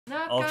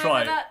I'll go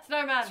try. over that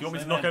snowman. So you want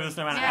me to knock over the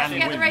snowman Yeah, and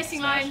forget win? the racing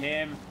Smash line.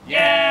 him.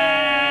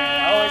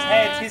 Yeah! Oh, his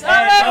head, his Oh,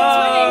 head.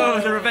 no, Oh,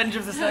 it's the revenge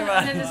of the snowman.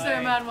 And then the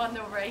snowman won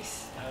the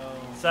race. Oh.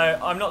 So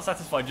I'm not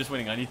satisfied just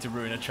winning. I need to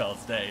ruin a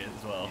child's day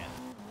as well. Yeah.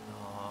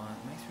 Oh,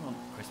 it makes me want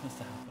Christmas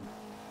to happen.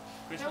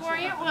 Christmas Don't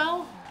worry, it happen.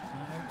 will.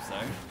 I hope so.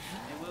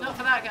 It will. Not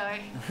for that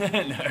guy.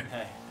 No.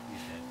 Hey,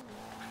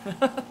 he's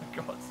dead.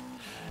 God.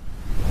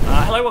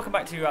 Hello, welcome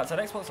back to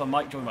OutsidexboX. I'm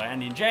Mike, joined by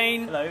Andy and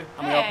Jane. Hello.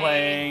 And we are Hey.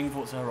 playing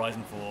Forza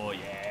Horizon 4,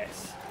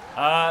 yes.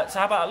 So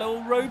how about a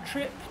little road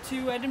trip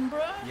to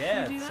Edinburgh?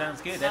 Yeah, Should we do that?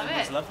 sounds good. Love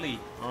Edinburgh's it. lovely,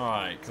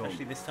 Alright, cool.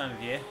 especially this time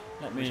of year,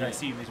 Let which me- I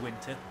assume is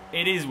winter.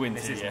 It is winter,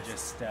 This isn't yes.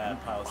 just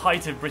piles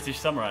Height of British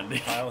summer, Andy.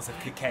 piles of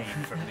cocaine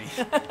from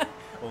the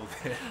all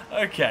the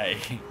Okay.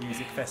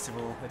 music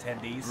festival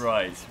attendees.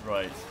 Right.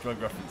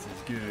 Drug references,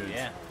 good.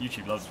 Yeah.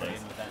 YouTube loves Straight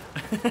those. in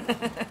with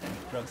that.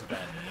 Drugs are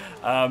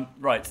bad.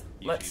 Right, YouTube,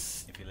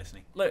 let's... if you're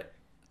listening. Look,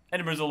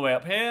 Edinburgh's all the way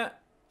up here.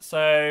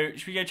 So,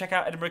 should we go check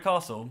out Edinburgh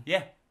Castle?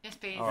 Yeah, Yes,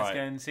 please. All let's right.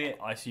 go and see it.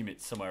 I assume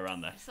it's somewhere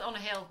around there. It's on a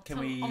hill. Can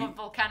it's we- on a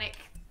volcanic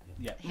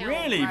Yeah. hill.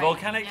 Really? right.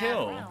 Volcanic Yeah,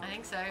 hill? I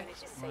think so.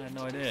 I had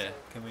no idea.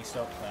 Can we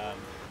stop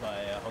by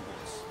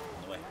Hogwarts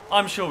on the way?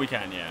 I'm sure we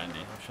can, yeah, Andy.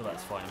 I'm sure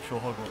that's fine. I'm sure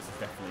Hogwarts is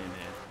definitely in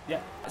here.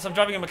 Yeah. So I'm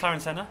driving a McLaren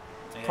Senna.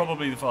 Okay.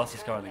 Probably the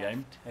fastest car in the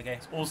game. Okay.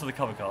 It's also the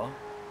cover car.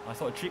 I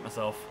thought I'd treat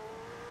myself.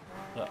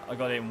 Look, I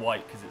got it in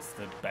white because it's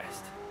the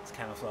best. It's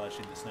camouflaged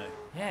in the snow.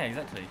 Yeah,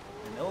 exactly.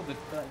 And oh,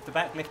 the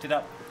back lifted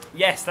up,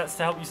 Yes, that's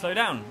to help you slow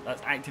down.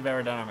 That's active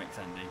aerodynamics,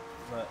 Andy.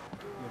 but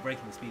you're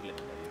breaking the speed limit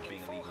though. You're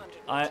being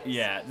illegal.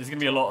 Yeah, there's going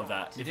to be a lot of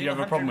that. You If do you have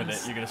a problem with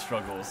 100 it, you're going to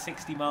struggle.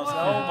 60 miles. Whoa.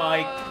 Oh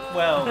my.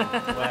 Well.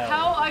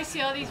 How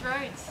icy are these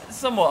roads?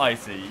 Somewhat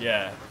icy,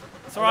 yeah.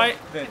 It's alright.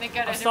 Can they go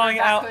I'm to starting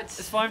it out. backwards?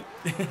 It's fine.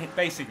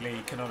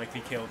 Basically,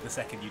 canonically killed the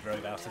second you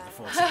drove out of the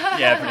Forza.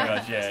 Yeah, pretty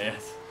much. Yeah,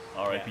 yes.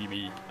 R.I.P.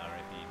 me.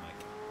 R.I.P.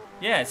 Mike.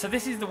 Yeah, so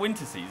this is the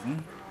winter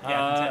season. Yeah, I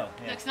can tell.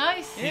 Yeah. Looks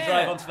nice. Can you Yeah.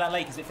 drive onto that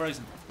lake? Is it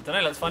frozen? Don't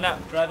know. Let's find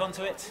out. Drive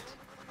onto it.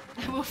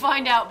 We'll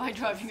find out by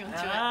driving onto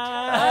it.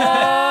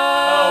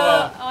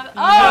 Ah. Oh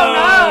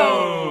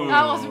no! No.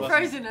 That wasn't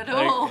frozen at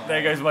all.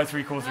 There goes my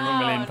 £750,000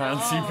 Oh, no.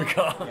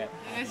 supercar. Yeah.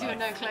 There's your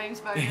no claims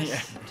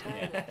bonus.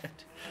 Yeah.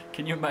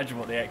 Can you imagine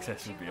what the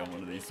excess would be on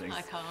one of these things?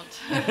 I can't.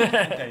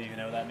 I don't even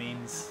know what that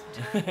means.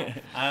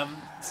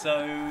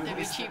 So. It'd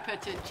be cheaper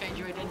to change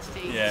your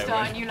identity, Yeah, it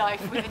start a would. new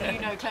life with a new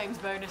no claims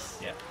bonus.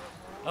 Yeah.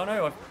 Oh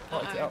no, I've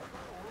parked it Uh-oh. up.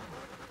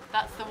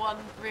 That's the one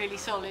really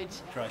solid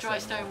dry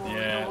stone wall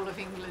Yeah. in all of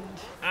England.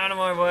 Out of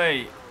my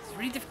way. It's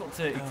really difficult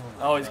to.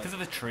 Oh, it's God. because of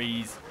the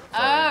trees. Oh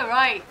Sorry.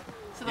 right.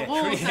 So the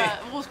Yeah,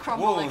 walls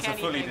crumble Walls like are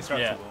fully anything.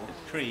 destructible.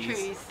 Trees.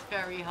 Trees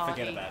very hardy.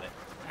 Forget about it.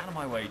 Out of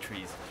my way,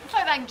 trees. It's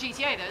like that in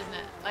GTA though, isn't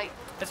it? Like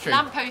That's true.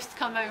 lampposts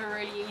come over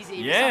really easy.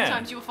 Yeah. But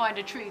sometimes you'll find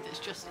a tree that's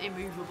just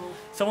immovable.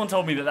 Someone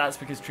told me that that's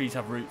because trees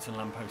have roots and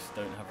lampposts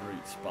don't have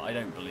roots, but I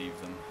don't believe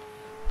them.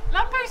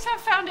 Lampposts have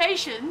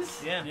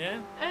foundations. Yeah. Yeah.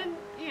 And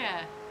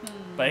yeah.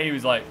 But he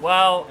was like,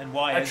 well, And a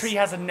wires. tree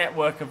has a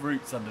network of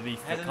roots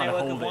underneath Has that a kind of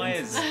network hold of it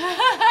into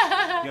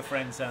wires. Your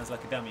friend sounds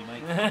like a dummy,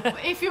 mate.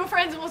 If your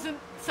friend wasn't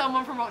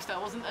someone from Rockstar,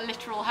 wasn't a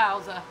literal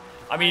houser.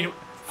 I mean,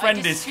 friend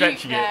is dispute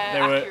stretching their it.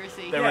 They were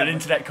accuracy. they were Yeah, an but-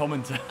 internet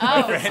commenter.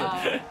 Oh, friend-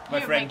 my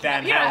you're friend making Dan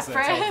up- you don't have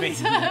Houser told me.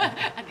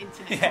 friends. An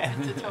internet Yeah.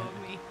 commenter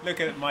told me. Look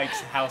at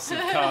Mike's house of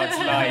cards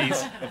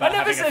lies about never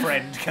having said- a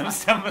friend come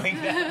stumbling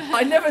down.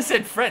 I never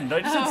said friend. I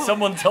just said Oh.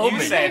 someone told You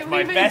me. said my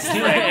We mean best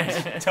that.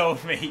 friend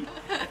told me,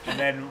 and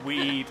then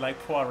we, like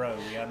Poirot,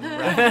 we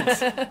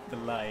unraveled the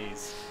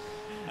lies.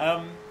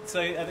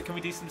 So can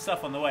we do some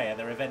stuff on the way? Are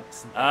there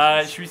events? And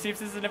things? Should we see if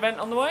there's an event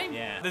on the way?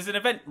 Yeah. There's an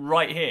event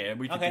right here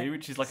we could Okay. do,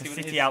 which is like See a what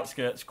it city is.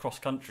 outskirts cross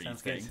country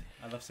Sounds thing. good.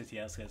 I love city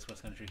outskirts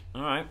cross country.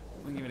 All right,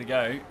 we'll give it a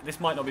go. This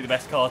might not be the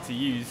best car to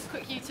use.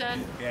 Quick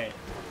U-turn. Okay,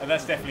 and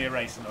that's definitely a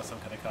race and not some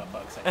kind of car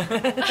park section.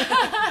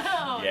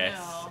 Oh, Yes,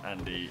 no.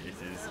 Andy, it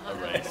is a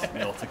race,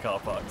 not a car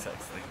park sex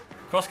thing.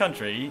 Cross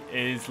country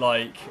is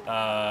like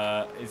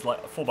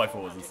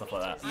 4x4s and stuff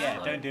like that. Yeah,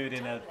 Like- don't do it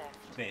in a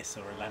this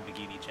or a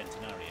Lamborghini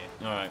Centenario.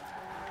 All right.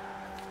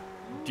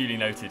 Duly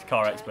noted,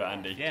 car expert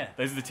Andy. Yeah.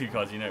 Those are the two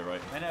cars you know,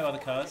 right? I know other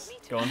cars.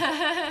 Go on.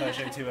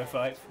 Peugeot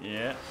 205,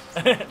 Yeah.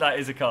 That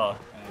is a car.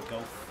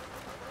 Golf.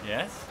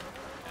 Yes.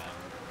 Um,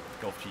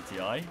 Golf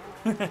GTI.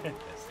 that's,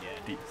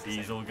 yeah, it's the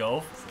Diesel same-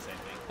 Golf. It's the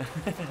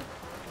same thing.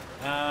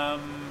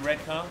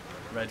 Red car.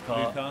 Red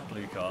car. Blue car.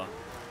 Blue car.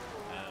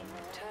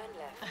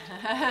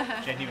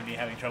 Genuinely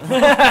having trouble.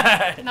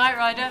 Night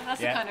Rider, that's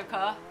Yeah. the kind of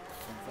car.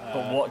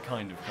 But what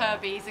kind of car?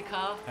 Herbie's a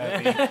car.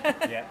 Herbie.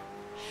 Yeah.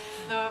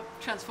 The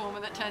Transformer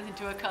that turns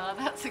into a car,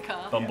 that's a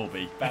car.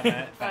 Bumblebee.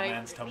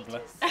 Batman's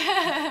Tumbler.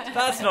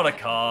 That's not a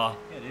car.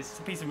 Yeah, it is. It's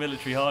a piece of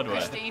military hardware.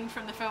 Christine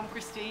from the film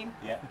Christine.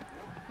 Yeah.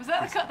 Was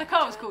that the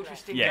car was called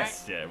Christine,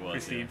 Yes, yeah, it was.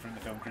 Christine from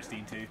the film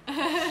Christine 2.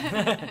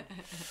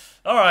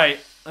 All right,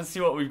 let's see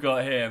what we've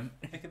got here.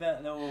 Look at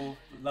that little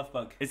love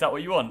bug. Is that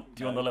what you want?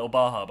 Do you want the little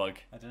Baja bug?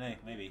 I don't know,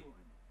 maybe.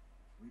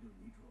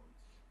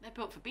 They're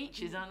built for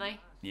beaches, aren't they?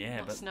 Yeah,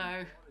 Not but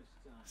snow.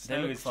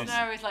 Snow look is fun. just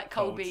Snow is like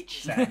cold cold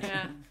beach. sand.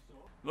 Yeah.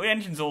 well, the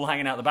engine's all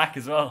hanging out the back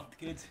as well.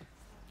 good.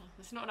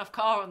 There's not enough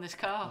car on this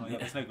car. Oh my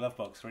God, there's no glove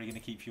box. Where are you going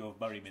to keep your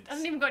Murray mints? It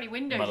hasn't even got any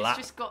windows. My It's lap.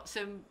 just got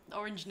some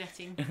orange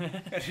netting.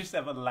 Just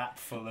have a lap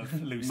full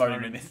of loose Murray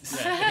Murray mints.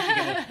 mints. You're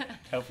going to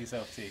help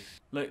yourself too.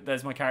 Look,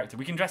 there's my character.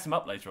 We can dress him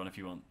up later on if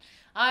you want.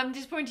 I'm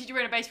disappointed you're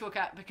wearing a baseball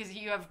cap because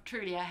you have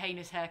truly a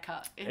heinous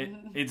haircut.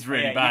 It's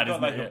really Yeah, bad, you've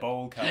got isn't like it? a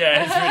bowl cut.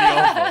 Yeah, it's really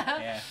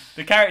awful. Yeah.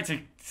 The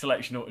character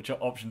selection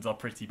options are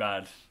pretty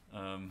bad.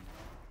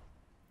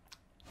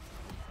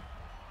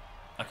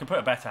 I can put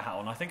a better hat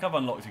on. I think I've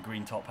unlocked a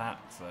green top hat,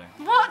 so...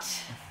 What?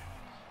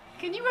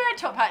 Can you wear a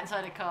top hat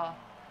inside a car?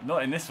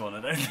 Not in this one,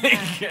 I don't think.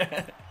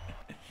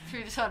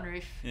 Through the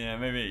sunroof? Yeah,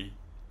 maybe.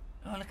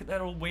 Oh, look at that,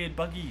 all weird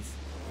buggies.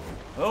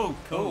 Oh,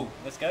 cool.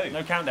 Let's go.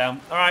 No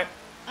countdown. All right.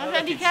 That's Oh, look,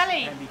 Andy it's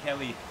Kelly. Andy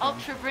Kelly.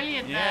 Ultra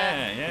brilliant Yeah,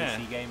 there. yeah.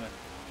 PC gamer.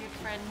 Good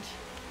friend.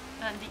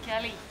 Andy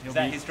Kelly. Is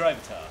that his drive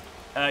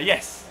avatar?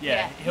 Yes,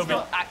 yeah. He's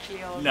not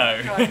actually on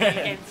No. driving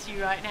against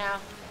you right now.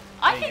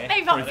 I There you think go.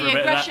 they've Probably upped for a the bit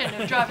of that.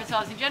 aggression of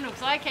drivatars in general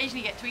because I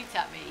occasionally get tweets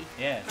at me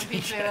Yeah. from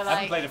people who are I haven't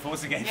like, played a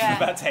Forza game yeah.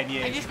 for about 10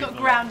 years. I just got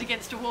People ground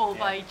against a wall Yeah.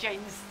 by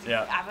Jane's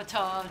Yeah.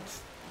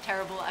 avatar's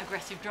terrible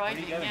aggressive Where are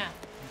driving. you going? Yeah.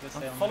 You gotta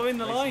I'm stay on following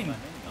the racing line, line,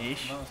 maybe not.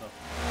 ish. Miles off.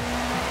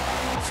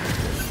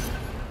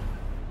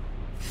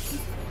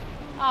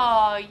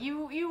 Oh,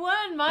 you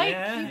won, Mike.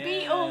 Yeah. You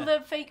beat Yeah. all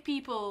the fake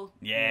people.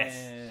 Yes.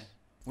 Yeah.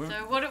 We're-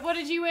 So what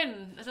did you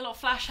win? There's a lot of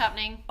flash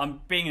happening.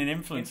 I'm being an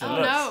influencer. Oh,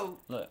 look. no.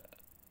 Look.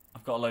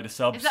 I've got a load of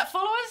subs. Is that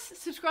followers,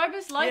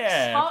 subscribers, likes,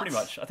 yeah, hearts? pretty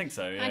much. I think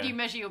so, yeah. How do you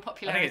measure your I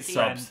popularity? think it's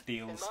subs. Brand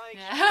deals.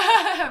 Yeah.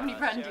 How many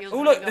brand deals? Oh,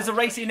 have look, you there's a got?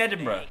 race in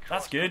Edinburgh.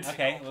 That's good.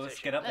 Okay, well let's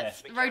get up there.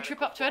 Let's road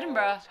trip up to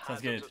Edinburgh. Sounds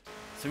good.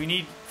 So we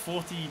need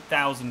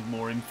 40,000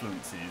 more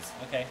influences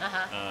Okay.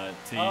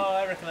 to Oh,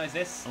 I recognise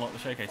this. unlock the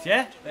showcase.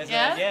 Yeah?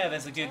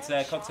 There's a good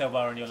cocktail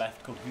bar on your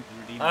left called Hoot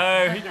the Redeemer.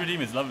 Oh, Hoot the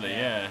Redeemer's lovely,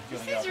 yeah. Do you This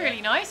wanna go is up there?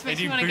 really nice. They Makes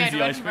do me want to go boozy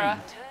to ice Edinburgh.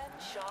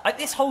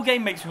 This whole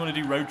game makes me want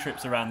to do road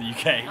trips around the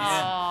UK.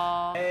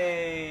 Oh.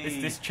 Hey.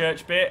 This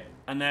church bit,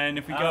 and then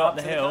if we go Oh, up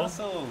the to the hill.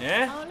 castle.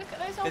 Yeah? Oh, look at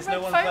those old There's red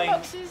no one phone playing.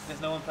 boxes.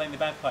 There's no one playing the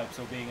bagpipes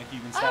or being a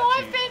human statue. Oh,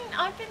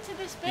 I've been to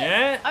this bit.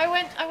 Yeah? I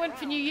went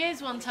for New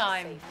Year's one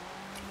time. Do you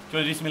want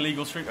to do some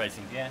illegal street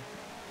racing? Yeah,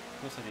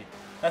 of course I do.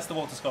 That's the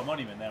Walter Scott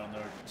Monument there on the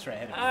straight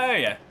ahead of me. Oh,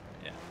 yeah.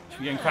 Yeah. Should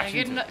we go and crash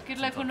good into it good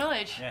local sometime?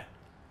 knowledge. Yeah.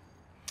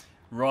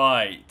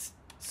 Right.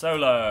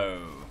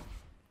 Solo.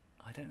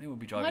 I don't think we'll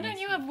be driving Why don't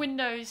this. you have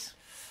windows?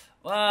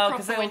 Well,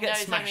 because proper they all get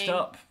windows, I smashed mean?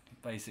 up,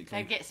 basically.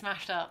 They get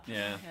smashed up.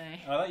 Yeah.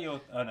 Okay. Oh,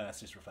 oh no, that's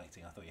just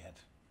reflecting. I thought you had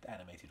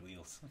animated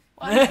wheels.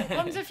 What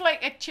happens if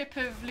like a chip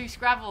of loose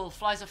gravel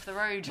flies off the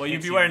road? Well, you'd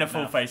Hits be you wearing in a the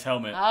full mouth. face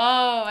helmet.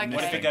 Oh, okay.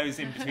 What if it goes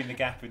in between the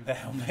gap in the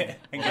helmet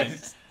and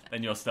goes?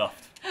 Then you're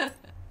stuffed.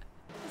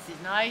 This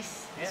is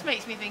nice. This Yeah.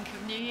 makes me think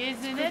of New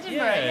Year's in Edinburgh.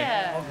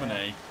 Yeah.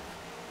 Hogmanay.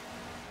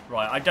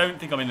 Right, I don't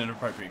think I'm in an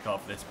appropriate car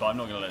for this, but I'm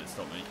not going to let it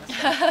stop me.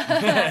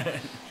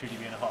 Should you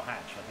be in a hot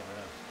hatch like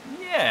everyone else?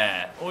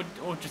 Yeah,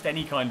 or just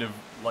any kind of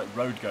like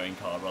road-going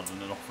car rather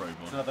than an off-road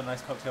There's one. another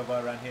nice cocktail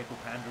bar around here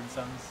called Panda and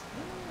Sons.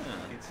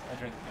 I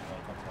drink a lot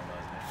of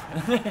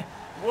cocktail bars.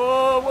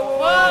 Whoa, whoa,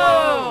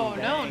 whoa, Whoa!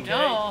 Dang, No,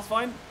 dang. no. It's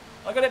fine.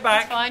 I got it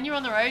back. It's fine. You're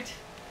on the road.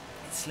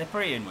 It's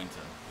slippery in winter.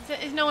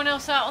 Is no one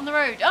else out on the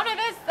road? Oh no,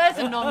 there's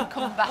a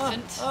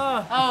non-combatant.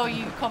 Oh,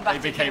 you They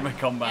combated became a him.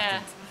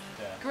 combatant.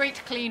 Yeah.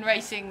 Great clean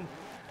racing.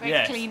 Great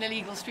Yes. clean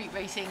illegal street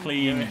racing.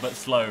 Clean but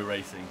slow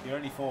racing. You're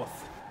only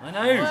fourth. I know.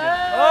 Whoa.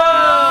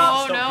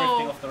 Oh! Stop no.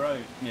 drifting off the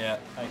road, Yeah.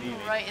 ideally.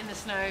 Right in the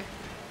snow.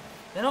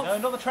 They're not. No,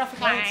 not the traffic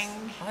lights.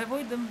 Clang. I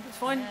avoid them. It's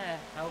fine. Yeah.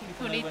 How will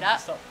people know need when that.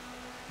 to stop?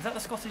 Is that the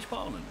Scottish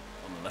Parliament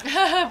on the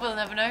left? We'll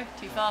never know.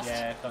 Too fast.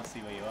 Yeah, I can't see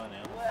where you are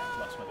now.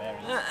 Lost my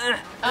bearings.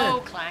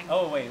 Oh, clang.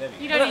 Oh wait, there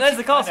we You go. don't need There's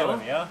to- the I know castle. where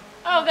we are.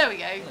 Oh, there we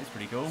go. That's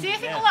pretty cool. See, I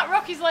think Yeah. all that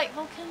rock is like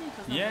volcanic or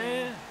something. Yeah.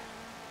 It'd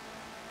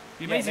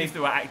be Yeah, amazing they- if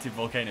there were active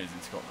volcanoes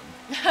in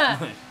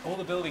Scotland. All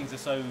the buildings are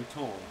so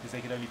tall because they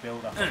could only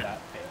build up at that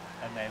bit,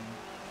 and then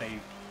they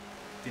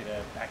did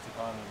an act of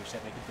parliament which said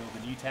they could build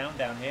a new town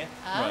down here.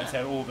 Ah. And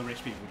so all the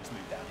rich people just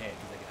moved down here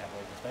because they could have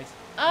open space.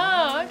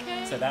 Oh,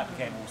 okay. So that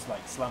became all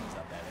like slums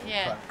up there. They were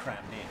Yeah.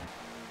 crammed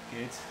in.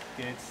 Good,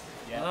 good.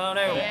 Yeah. Oh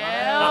no.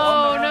 Yeah. On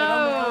Oh the road,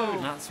 on the road.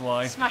 no. That's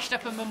why. Smashed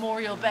up a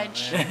memorial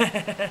bench.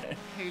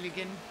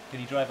 Hooligan. Can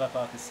you drive up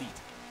Arthur's seat?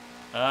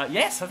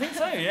 Yes, I think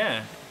so.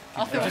 Yeah.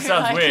 I It thought just you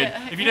sounds liked weird.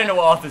 it. If you don't know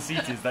what Arthur's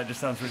seat is, that just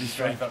sounds really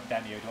strange. Drive up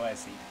Danny O'Dwyer's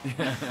seat.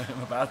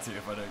 I'm about to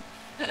if I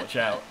don't watch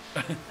out.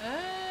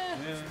 Ah.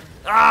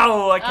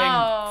 Oh, I came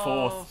Oh,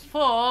 fourth.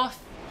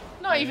 Fourth.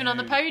 Not even on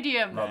the No.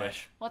 podium.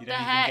 Rubbish. What You the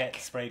don't heck? even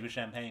get sprayed with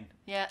champagne.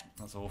 Yeah.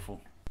 That's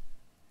awful.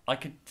 I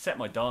could set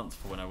my dance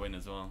for when I win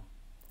as well.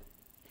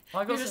 I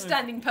You're got just some-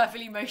 standing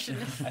perfectly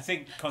motionless, I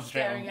think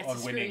concentrate Staring at on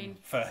the winning screen.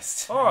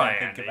 first. All and right,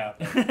 then think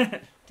Andy. about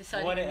it.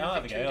 deciding Why on don't- your oh,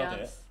 there we victory go, I'll do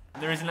dance.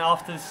 There is an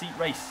after seat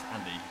race,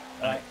 Andy,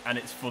 Right. and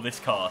it's for this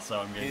car, so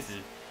I'm going Yes.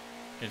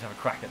 to have a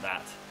crack at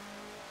that.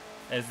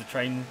 There's the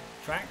train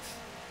tracks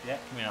Yeah.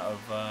 coming out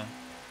of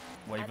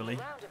Waverley.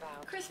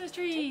 Christmas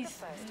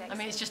trees. I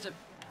mean, it's just a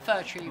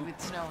fir tree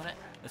with snow on it.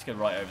 Let's go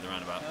right over the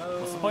roundabout. No.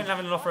 What's the point in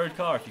having an off-road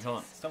car if you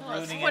can't? Stop What's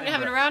the ruining point in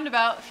having a Edinburgh.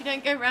 roundabout if you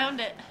don't go round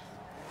it?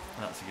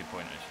 That's a good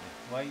point, actually.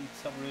 Why you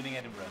stop ruining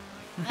Edinburgh?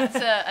 That's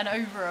an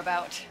over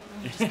about.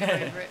 We'll just go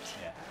over it.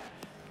 Yeah,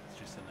 it's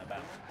just an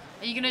about.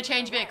 Are you going to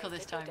change vehicle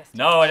this time?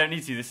 No, I don't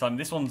need to this time.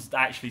 This one's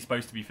actually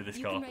supposed to be for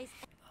this car.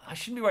 I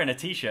shouldn't be wearing a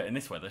t-shirt in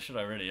this weather, should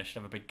I really? I should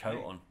have a big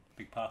coat on.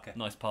 Big parka.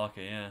 Nice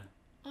parka, yeah.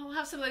 Oh, we'll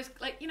have some of those,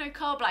 like, you know,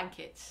 car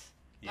blankets.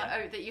 Yeah.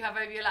 Like, that you have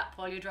over your lap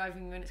while you're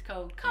driving when it's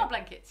cold. Car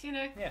blankets, you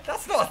know. Yeah.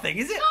 That's not a thing,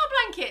 is it? Car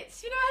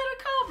blankets. You know, I had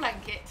a car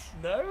blanket.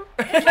 No.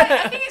 It's like,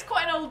 I think it's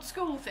quite an old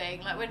school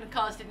thing, like when the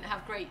cars didn't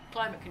have great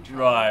climate control.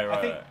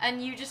 Right.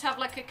 And you just have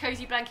like a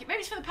cosy blanket.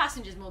 Maybe it's for the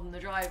passengers more than the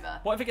driver.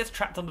 What if it gets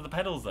trapped under the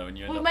pedals though, and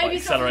you end Well, up maybe like,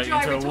 it's not for the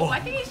accelerating driver into at a all. wall? I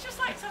think it's just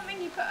like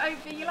something you put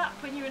over your lap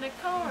when you're in a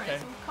car and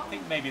it's all I cold.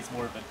 think maybe it's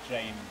more of a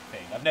Jane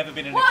thing. I've never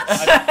been in What?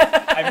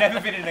 I've never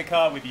been in a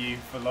car with you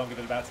for longer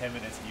than about 10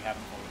 minutes and you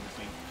haven't fallen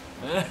asleep.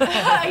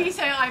 Are you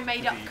saying I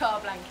made up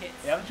car blankets?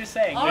 Yeah, I'm just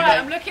saying. Alright,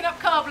 I'm looking up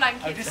car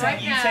blankets I'm just right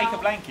saying, you now. take a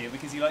blanket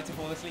because you like to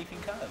fall asleep in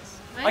cars.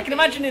 Maybe. I can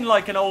imagine in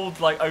like an old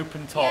like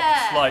open tops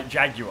Yeah. like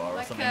Jaguar or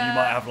Like something, a you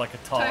might have like a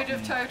tartan. Toad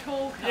of Toad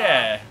Hall car.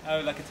 Yeah, Oh,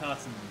 like a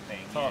tartan thing.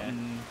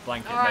 tartan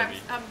blanket Alright,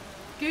 maybe. I'm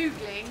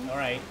Googling Yeah.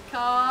 Alright.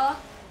 car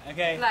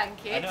Okay.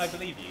 blankets. I know, I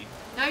believe you.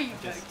 No, you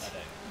Just, don't. I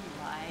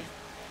You lie.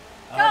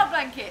 don't. Car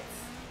blankets.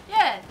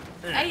 Yeah.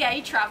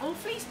 AA travel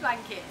fleece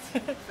blanket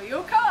for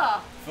your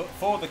car.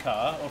 For the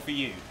car or for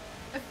you?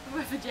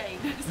 For Jane.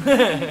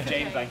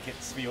 Jane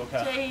blankets for your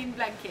car. Jane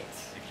blanket.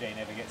 If Jane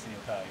ever gets in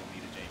your car, you'll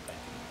need a Jane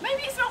blanket.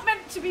 Maybe it's not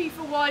meant to be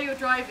for while you're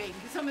driving.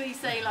 Because some of these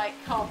say like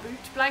car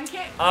boot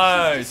blanket.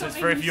 Oh, which is just so it's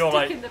something for if you you're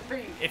stick like in the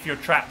boot. if you're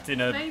trapped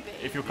in a Maybe.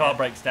 if your car Yeah.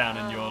 breaks down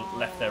and you're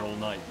left there all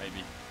night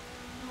maybe.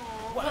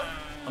 Aw, well,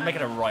 I'm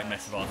making a right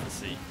mess of Arthur's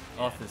seat.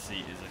 Arthur's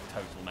seat is a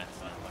total mess.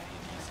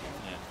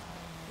 Yeah.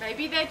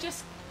 maybe they're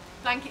just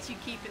blankets you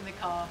keep in the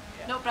car,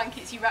 Yeah. not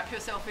blankets you wrap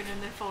yourself in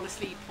and then fall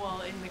asleep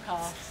while in the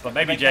car. But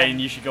maybe Jane,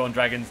 you should go on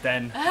Dragon's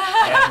Den.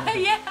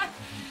 Yeah.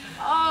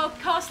 Oh,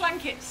 car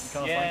slankets.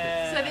 Car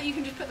Yeah. So that you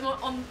can just put them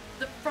on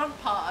the front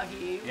part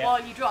of you Yeah.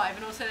 while you drive,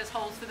 and also there's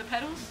holes for the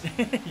pedals.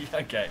 blankets.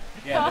 Okay.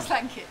 Yeah, Car the-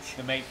 slankets.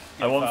 the make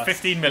I want fast.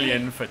 15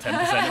 million for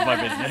 10% of my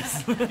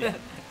business.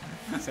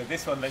 So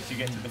this one lets you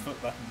get to the foot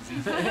buttons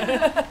easily.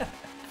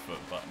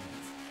 Foot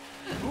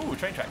buttons. Ooh,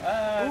 train track.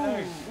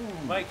 No.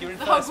 Mike, you're in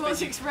The first. Hogwarts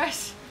but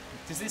Express.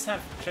 does this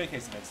have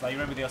showcase events? Like you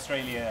remember the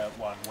Australia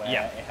one where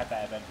Yeah. it had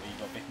that event where you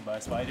got bitten by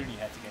a spider and you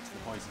had to get to the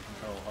poison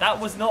control. That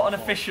was hospital not an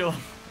before- official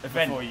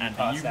event, before you Andy.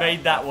 passed You out.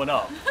 made that one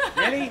up.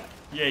 Really?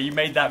 Yeah, you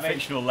made that I made-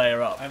 fictional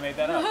layer up. I made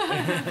that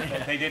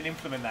up. They didn't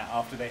implement that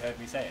after they heard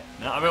me say it.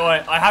 No, I mean,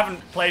 I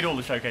haven't played all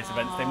the showcase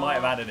events. They might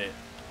have added it.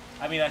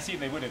 I mean, I assume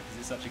they would have because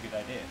it's such a good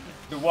idea.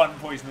 The one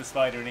poisonous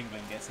spider in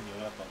England gets in your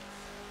laptop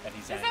and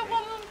he's Is angry. there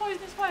one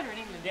poisonous spider in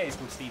England? Yeah, it's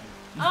called Stephen.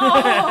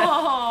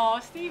 Oh,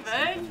 Stephen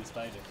Stephen. the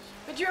spider.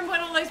 But do you remember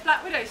when all those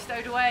Black Widows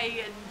stowed away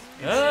and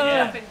Ah.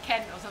 ended up in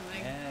Kent or something?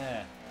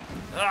 Yeah.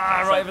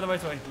 Ah, right over the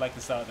motorway. Like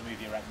the start of the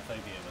movie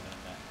Arachnophobia when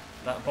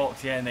that. That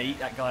box, yeah, and they eat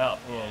that guy up.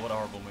 Oh, what a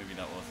horrible movie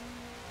that was.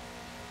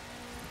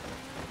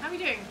 How are we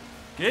doing?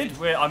 Good.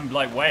 I'm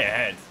like way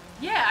ahead.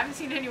 Yeah, I haven't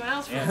seen anyone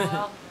else for Yeah. a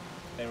while.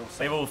 They're all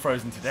They've all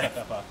frozen to stuck death.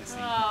 up after scene,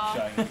 Aw.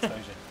 showing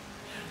exposure.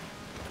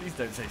 Please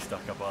don't say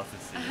stuck up after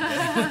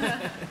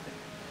scene.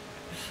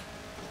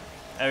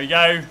 There we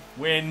go.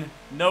 Win.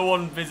 No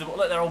one visible.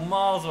 Look, they're all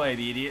miles away,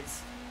 the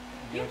idiots.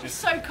 You're You're just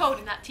so cold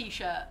in that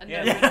t-shirt and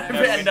Yeah. no Yeah.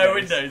 windows. And no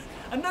windows.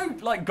 And no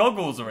like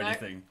goggles or No,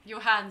 anything. your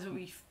hands will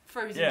be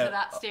frozen Yeah. to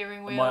that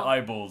steering wheel. My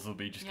eyeballs will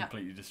be just Yep.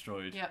 completely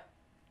destroyed. Yep.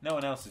 No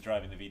one else is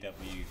driving the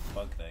VW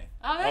bug though.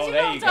 Oh, there's your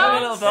there little you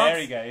dance. Little go. dance. There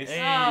he goes.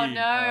 Hey. Oh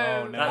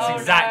no. Oh, no. That's Oh,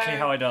 exactly no.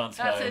 how I dance,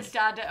 That's guys. a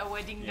dad at a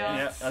wedding Yeah.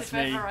 dance. Yeah, that's if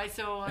me. ever I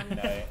saw one.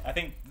 No, I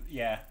think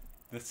the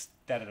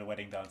dad at a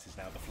wedding dance is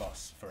now the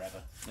floss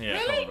forever. Yeah,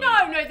 Really?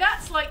 probably. No,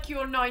 that's like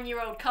your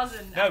 9-year-old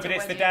cousin. No, at but a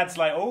it's the wedding. dad's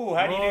like, oh,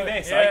 how do you do Right,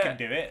 this? I yeah. can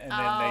do it, and then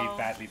Oh. they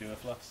badly do a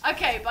floss.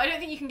 Okay, but I don't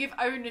think you can give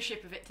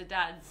ownership of it to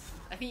dads.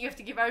 I think you have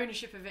to give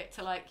ownership of it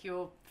to like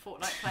your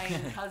Fortnite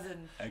playing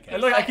cousin. Okay. Hey,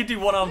 look, I could do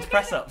one-armed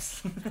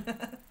press-ups.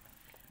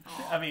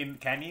 I mean,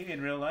 can you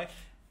in real life?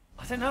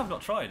 I don't know. I've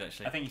not tried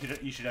actually. I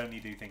think you should only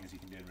do things you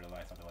can do in real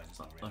life, otherwise it's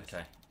not realistic.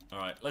 Okay. All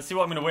right. Let's see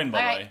what I'm going to win. By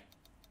Alright.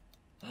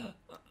 the way.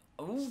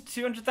 Ooh,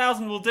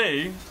 200,000 will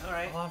do. All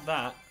right. I'll have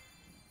that.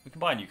 We can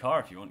buy a new car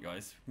if you want,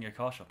 guys. We can go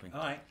car shopping.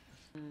 All right.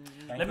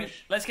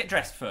 Let's get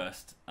dressed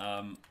first.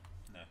 No.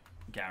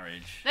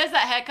 Garage. There's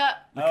that haircut.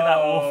 Look at that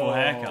awful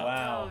haircut.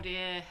 Wow. Oh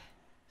dear.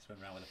 Just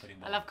went around with a pudding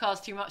I ball. love cars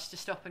too much to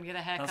stop and get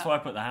a haircut. That's why I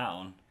put the hat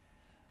on.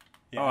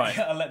 Yeah, All right.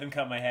 I'll let them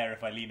cut my hair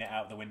if I lean it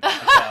out the window of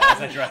the car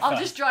as I drive I'll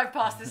past. just drive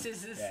past the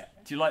scissors. Yeah.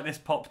 Do you like this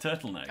pop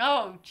turtleneck?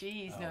 Oh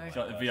jeez, no. Oh, It's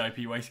got the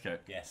VIP waistcoat.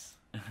 Yes.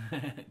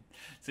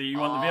 So you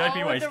want the Oh, VIP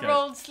with waistcoat? the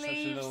rolled Such a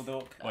sleeves. little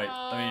dork. Wait,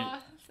 Oh,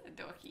 so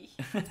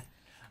dorky.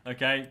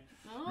 Okay,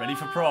 ready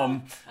for Oh,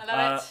 prom. I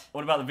love it.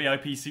 What about the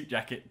VIP suit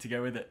jacket to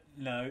go with it?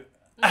 No.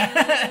 I look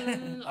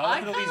at all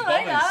kind these of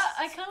like bombers. that.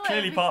 I kind of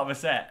Clearly like part of a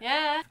set.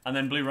 Yeah. And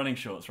then blue running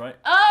shorts, right?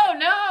 Oh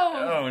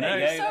no. Oh, no. There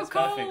you go, So that's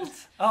cold.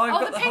 perfect. Oh, I've Oh,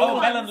 got the the pink whole... Oh,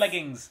 ones. melon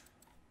leggings.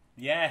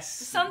 The Yes.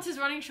 Santa's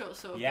running shorts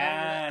sort of.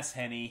 Yes,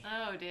 Henny.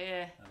 Go with it. Oh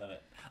dear. I love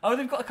it. Oh,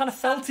 they've got a kind of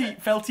felty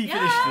finish to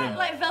Yeah, them.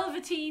 like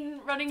velveteen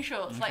running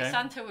shorts, like Okay.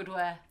 Santa would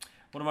wear.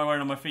 What am I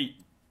wearing on my feet?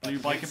 Blue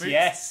biker boots?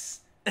 Yes.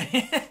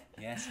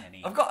 Yes,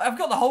 Henny. I've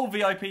got the whole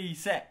VIP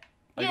set.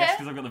 I Yeah. guess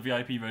because I've got the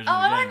VIP version Oh,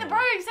 of the I like game. the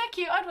brogues. They're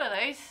cute. I'd wear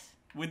those.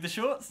 With the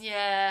shorts?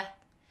 Yeah.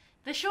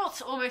 The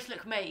shorts almost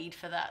look made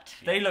for that.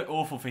 They look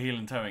awful for heel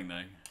and towing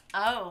though.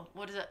 Oh,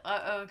 what is it?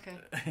 Oh, okay.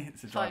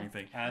 It's a driving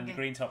Fine. thing. And the Okay.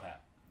 green top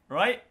hat.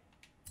 Right?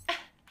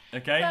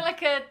 Okay. They're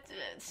like it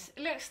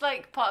looks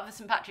like part of a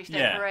St Patrick's Day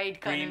Yeah.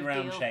 parade kind Green of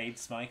round deal.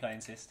 shades, Mike, I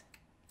insist.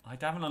 I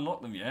haven't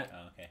unlocked them yet,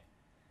 Oh, okay.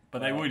 but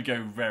they Well- would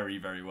go very,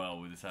 very well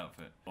with this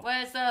outfit.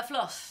 Where's the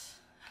floss?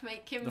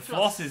 Make him The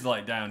floss. floss is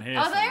like down here.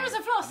 Oh, somewhere. there is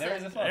a floss. There then.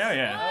 is a floss. Yeah,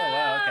 yeah. Oh,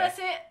 wow, okay. That's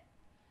it.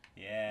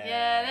 Yeah.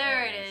 Yeah,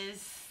 there it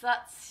is.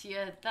 That's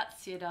your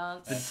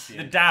dance. That's The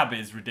it. dab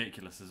is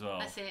ridiculous as well.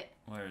 That's it.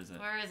 Where is it?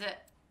 Where is it?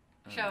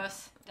 Show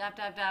us. Dab,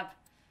 dab, dab.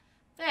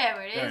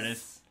 There it is. There it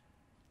is.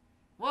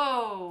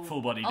 Whoa.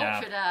 Full body dab.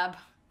 Ultra dab.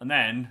 And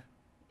then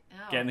Oh.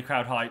 getting the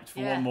crowd hyped for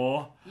Yeah. one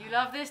more. You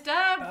love this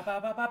dab. Ba, ba,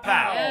 ba, ba, Pow.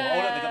 pow. Oh,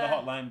 look, they got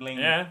the hotline bling.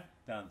 Yeah.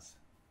 Dance.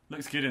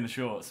 Looks good in the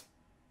shorts.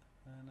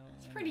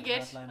 It's pretty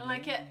good. I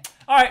like it.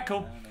 All right, cool.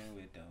 I know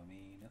it don't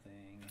mean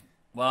nothing.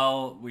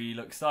 Well, we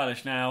look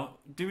stylish now.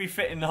 Do we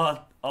fit in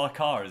our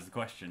car is the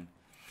question.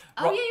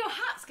 Oh Ro- yeah, your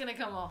hat's gonna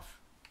come off.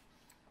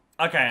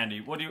 Okay, Andy,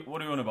 what do you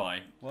want to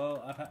buy?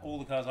 Well, I've had all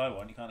the cars I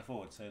want. You can't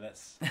afford, so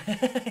let's.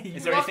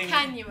 Is there What anything-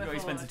 can you You've got afford?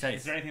 expensive Is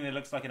taste. there anything that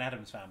looks like an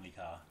Addams Family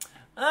car?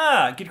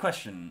 Ah, good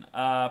question.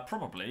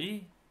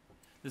 Probably.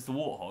 There's the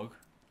Warthog.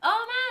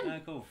 Oh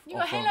man, Oh, cool. you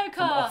got a Off of- Halo from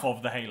car. off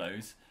of the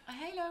Halos. A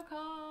Halo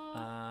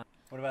car.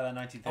 What about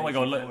that 1930s Oh my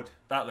god, Ford? look.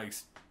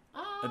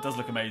 That does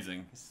look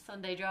amazing.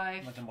 Sunday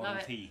drive. Like a Love Model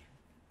it. T.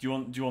 Do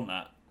you want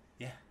that?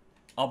 Yeah.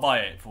 I'll buy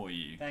it for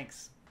you.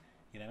 Thanks.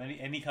 You know,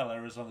 any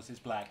colour as long as it's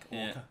black or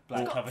Yeah.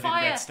 black It's got covered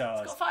fire. in red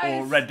stars. It's got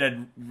fire. Or Red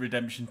Dead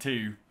Redemption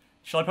 2.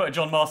 Shall I put a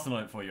John Marston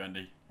on it for you,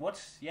 Andy?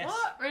 What? Yes.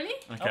 What? Really?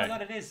 Oh Okay. my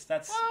god, it is.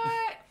 That's.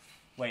 What?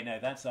 Wait, no,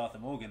 that's Arthur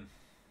Morgan.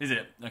 Is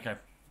it? Okay.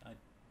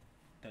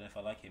 Don't know if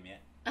I like him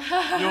yet.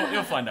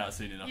 You'll find out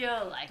soon enough.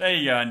 You'll like There it.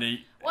 you go,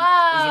 Andy.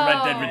 Wow. There's a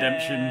Red Dead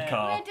Redemption Yeah.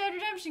 car. Red Dead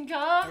Redemption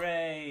car.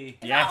 Hooray!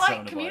 Is Yes, I that wanna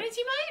like buy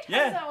community it. made?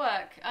 How does Yeah. that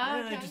work?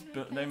 Yeah,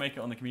 Okay. they make it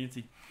on the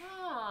community.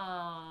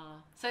 Ah.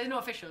 So it's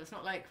not official. It's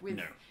not like with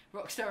No.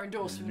 Rockstar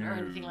endorsement or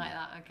No. anything like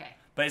that. Okay.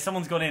 But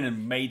someone's gone in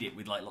and made it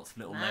with like lots of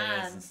little layers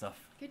Man. and stuff.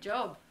 Good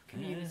job,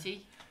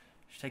 community.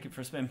 Should take it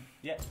for a spin.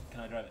 Yeah,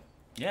 can I drive it?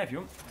 Yeah, if you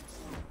want.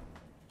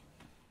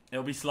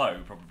 It'll be slow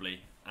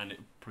probably, and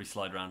it'll probably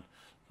slide around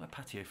like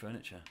patio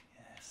furniture.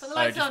 Yes. Put the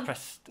lights just on.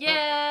 press.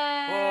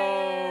 Yeah.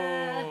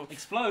 Whoa!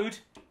 Explode!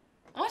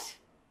 What?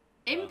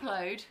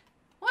 Implode?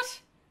 What?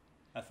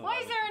 I thought Why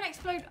that is there an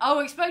explode? Oh,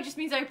 explode just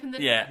means open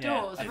the Yeah.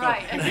 doors. I thought-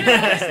 Right. The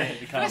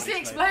car Press would the explode.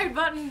 explode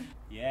button.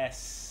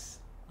 Yes.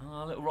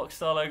 Oh, a little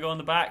Rockstar logo on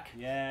the back.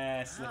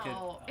 Yes, look at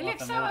Oh, it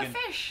looks Arthur so Morgan.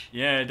 fish.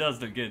 Yeah, it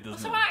does look good, doesn't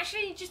Someone it?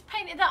 actually just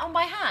painted that on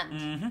by hand.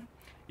 Mm-hmm.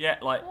 Yeah,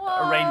 like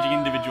Whoa. arranging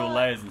individual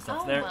layers and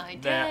stuff. Oh they're my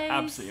they're days.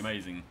 absolutely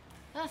amazing.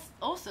 That's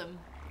awesome.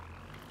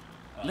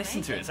 Oh,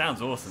 Listen to it. It amazing.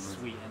 sounds awesome.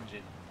 Sweet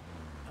engine.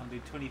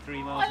 123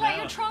 Oh, miles I an like hour.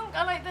 your trunk.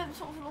 I like the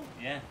sort of little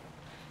Yeah.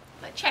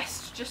 like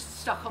chest just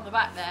stuck on the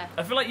back there.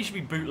 I feel like you should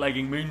be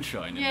bootlegging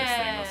moonshine in this thing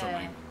or Yeah.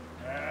 something.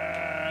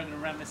 I'm gonna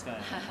ram this guy.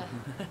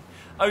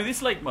 Oh,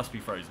 this lake must be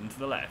frozen to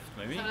the left,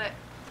 maybe. Let's have a look.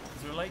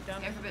 Is there a lake down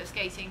Go there? for a bit of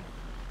skating.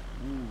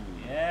 Ooh.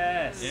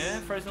 Yes. Yeah,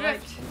 frozen lake.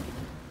 Drift.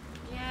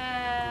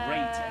 Yeah.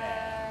 Great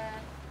air.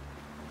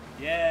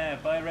 Yeah,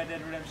 buy Red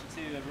Dead Redemption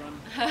 2, everyone.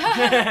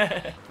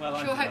 Well,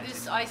 I'm Sure hope Redemption.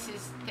 this ice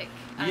is thick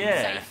and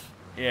Yeah. safe.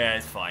 Yeah,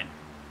 it's fine.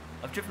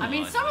 I've driven I on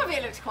mean, ice. some of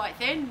it looks quite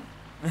thin.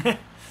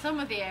 Some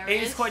of the It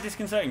areas. is quite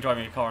disconcerting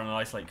driving a car on an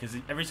ice lake because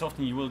every so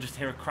often you will just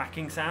hear a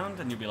cracking sound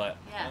and you'll be like,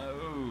 Yeah.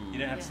 oh. You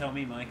don't have to Yeah. tell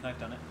me, Mike. I've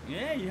done it.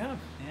 Yeah, you have.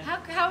 Yeah.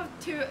 How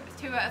two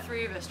out of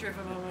three of us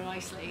driven on an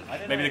ice lake? I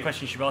don't Maybe know. the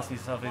question you should be asking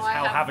yourself is, Why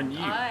how haven't you?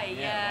 I?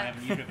 Yeah, why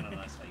haven't you driven on an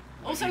ice lake?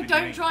 What Also, have you been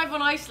don't doing? drive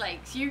on ice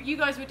lakes. You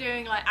guys were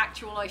doing like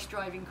actual ice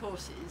driving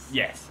courses.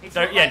 Yes. It's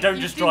Don't, not yeah, like don't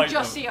you just didn't drive.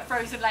 just see a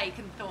frozen lake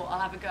and thought I'll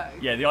have a go.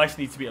 Yeah, the ice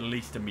needs to be at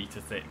least a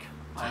metre thick to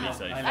Wow. be I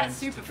safe. learned That's to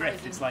super drift.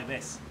 frozen. It's like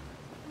this.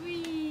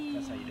 Whee.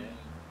 That's how you do it.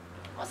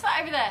 What's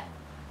that over there?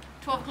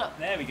 12 o'clock.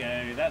 There we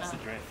go. That's Oh.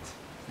 the drift.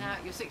 Now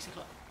you're 6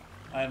 o'clock.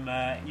 I'm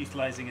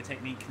utilising a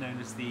technique known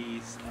as the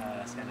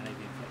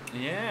Scandinavian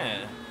flick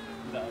Yeah.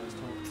 that I was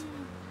taught.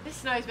 This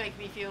snow's making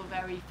me feel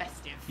very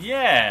festive.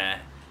 Yeah.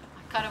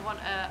 I kind of want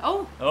a.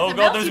 Oh! Oh there's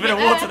god, there was a melty bit of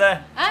water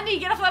there. Andy,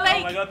 get off the lake!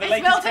 Oh my god, the it's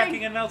lake melting. is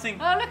cracking and melting.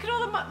 Oh, look at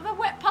all the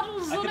wet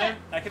puddles on it.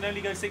 I can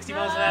only go 60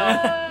 miles an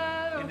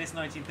hour Oh. in this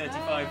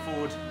 1935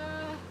 Ford.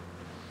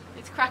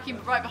 It's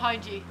cracking right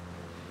behind you.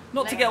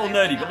 Not to get all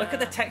nerdy, but look at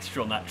the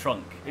texture on that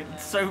trunk.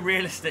 It's so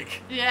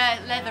realistic. Yeah,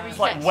 leathery It's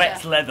like texture.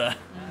 wet leather.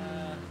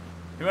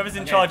 Whoever's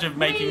in Okay. charge of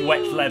making Whee!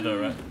 wet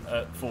leather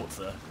at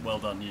Forza, well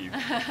done you.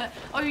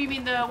 Oh, you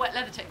mean the wet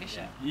leather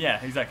technician?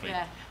 Yeah, exactly.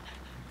 Yeah.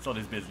 It's not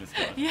his business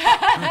card.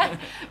 Yeah.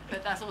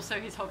 But that's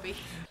also his hobby.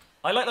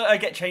 I like that I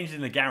get changed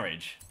in the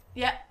garage.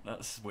 Yeah.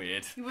 That's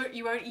weird.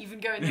 You won't even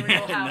go in the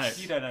real No. house.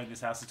 You don't own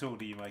this house at all,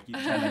 do you, Mike? You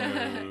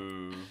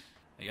No.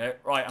 There you go.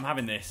 Right, I'm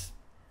having this.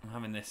 I'm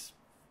having this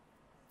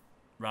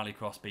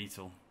Rallycross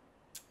Beetle.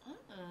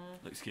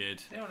 Looks good.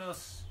 Does anyone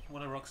else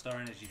want a Rockstar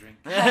energy drink?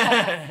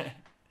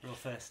 Real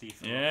thirsty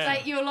for Yeah.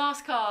 Like your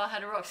last car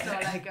had a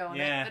Rockstar logo on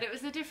Yeah. it, but it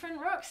was a different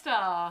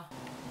Rockstar.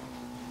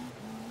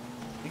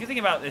 The good thing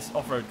about this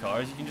off-road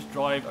car is you can just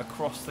drive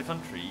across the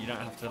country. You don't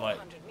have to like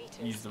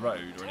use the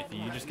road or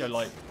anything. You just go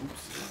like,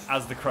 oops,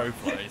 as the crow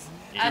flies.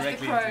 As the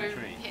Directly crow into a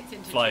tree. hits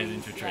into Flies trees,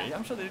 into a tree. yeah.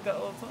 I'm sure they do that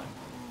all the time.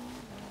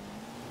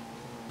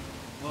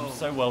 Whoa. I'm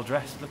so well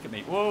dressed. Look at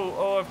me. Whoa!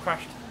 Oh, I've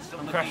crashed. Stop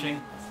I'm looking-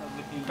 crashing. stop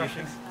looking I'm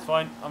crashing. good. It's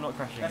fine. I'm not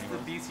crashing That's the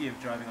anymore. beauty of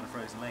driving on a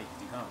frozen lake.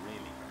 You can't really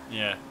crash.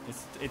 Yeah,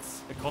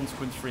 it's a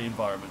consequence-free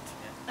environment.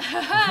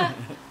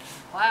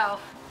 Wow.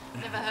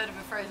 Never heard of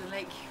a frozen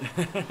lake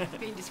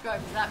being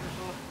described as that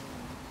before.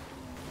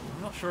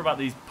 I'm not sure about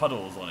these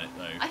puddles on it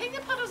though. I think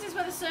the puddles is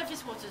where the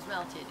surface water's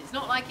melted. It's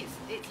not like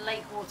it's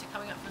lake water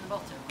coming up from the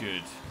bottom.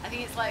 Good. I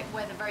think it's like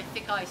where the very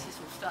thick ice is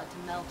will start to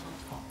melt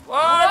on top. Whoa!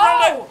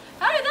 I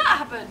How did that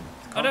happen?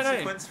 don't know.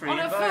 Consequence-free On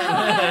a environment.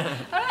 How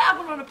did that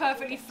happen on a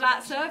perfectly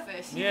flat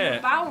surface? You Yeah. did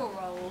a barrel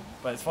roll.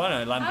 But it's fine.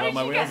 I landed How on did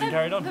my you wheels get and the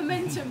carried on.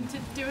 momentum to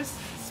do a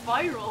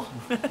spiral?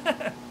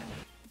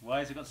 Why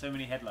has it got so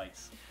many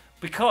headlights?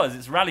 Because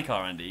it's a rally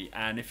car, Andy,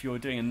 and if you're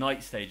doing a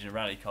night stage in a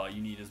rally car,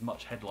 you need as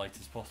much headlight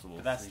as possible.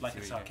 But that's So like you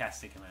a go.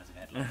 sarcastic amount of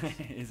headlights.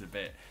 It is a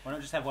bit. Why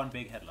not just have one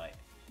big headlight?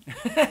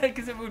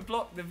 Because it would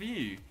block the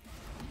view.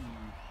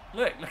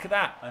 Look at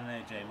that. I don't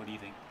know, Jane, what do you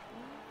think?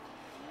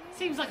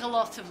 Seems like a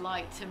lot of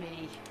light to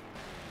me.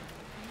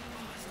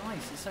 It's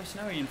nice. It's so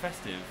snowy and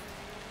festive.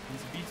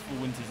 It's a beautiful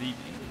winter's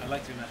evening. I'd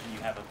like to imagine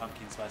you have a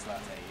pumpkin spice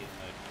latte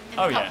in In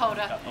Oh, the cup yeah.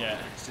 holder. the cup holder. Yeah.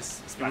 It's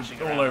just splashing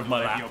all around over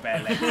my lap. your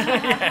bare legs.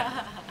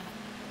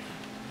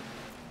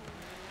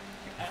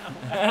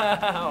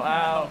 Ow,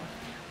 ow.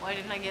 Why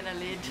didn't I get a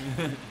lid?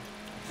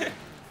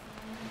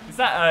 Is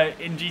that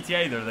in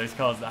GTA? There are those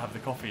cars that have the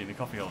coffee in the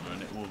coffee holder,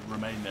 and it will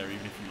remain there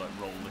even if you like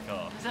roll the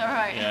car. Is that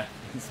right? Yeah,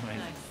 it's amazing.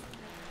 Nice.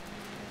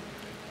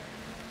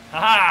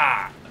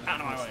 Ha And ha! Out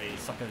of of course my way,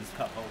 the suckers.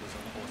 cup holders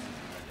on the horses in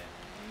Red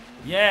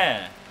Dead.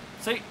 Yeah.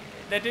 So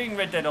they're doing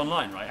Red Dead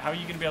Online, right? How are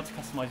you going to be able to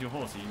customize your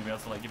horse? Are you going to be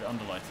able to like give it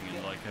underlighting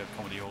and like a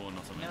comedy horn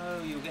or something?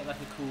 No, you'll get like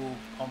a cool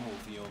pommel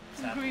for your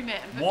saddle. Groom it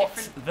and put What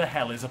different the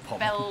hell is a pommel?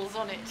 bells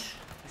on it.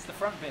 It's the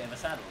front bit of a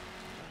saddle.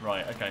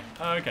 Right. Okay.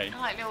 Oh, okay. I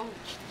like little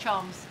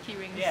charms, key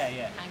rings Yeah,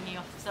 yeah. hanging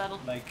off the saddle.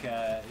 Like,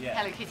 yeah.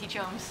 Hello Kitty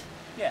charms.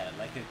 Yeah,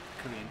 like a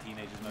Korean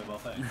teenager's mobile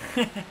phone.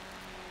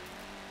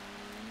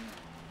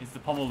 Is the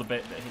pommel the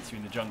bit that hits you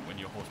in the junk when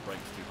your horse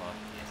brakes too hard?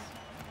 Yes.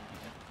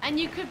 And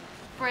you could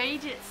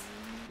braid its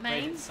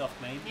mane. Braided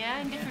soft mane.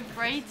 Yeah, in different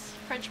braids.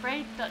 French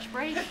braid, Dutch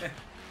braid. It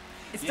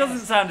Yes. doesn't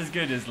sound as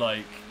good as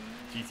like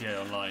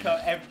GTA Online. So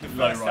the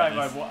Low first time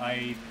riders.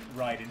 I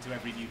ride into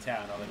every new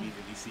town, I'll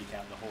immediately seek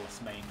out the horse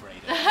mane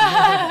braider.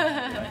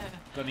 Like,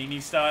 got any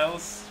new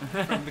styles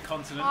from the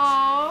continent?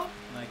 Aww.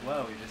 Like,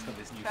 whoa, we've just got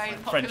this new Very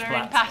French. popular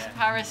in plats, yeah.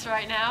 Paris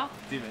right now.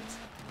 Do it.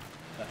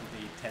 That'll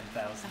be $10,000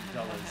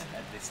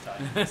 at this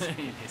time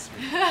in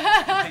history.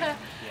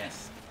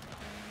 Yes.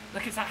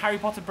 Look, it's that Harry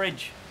Potter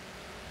bridge.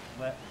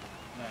 Where?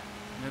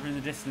 Over in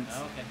the distance.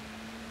 Oh, okay.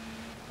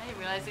 I didn't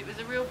realise it was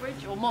a real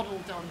bridge, or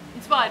modelled on,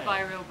 inspired by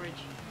a real bridge.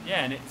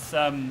 Yeah, and it's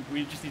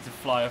we just need to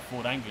fly a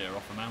Ford Anglia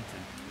off a mountain.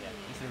 Yeah.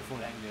 Is there a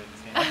Ford Anglia in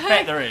this game? I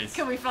bet there is.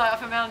 Can we fly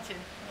off a mountain?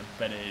 I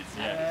bet it is.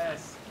 Yeah.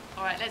 Yes.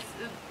 Alright, let's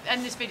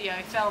end this video.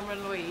 Thelma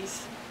and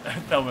Louise.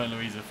 Thelma and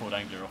Louise are Ford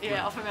Anglia off. a Yeah,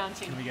 mountain. off a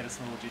mountain. Can we get a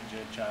small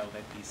ginger child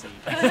NPC?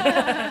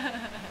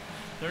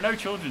 There are no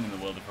children in the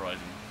world of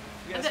Horizon.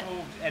 We get a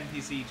small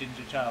NPC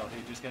ginger child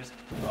who just goes,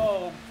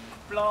 oh,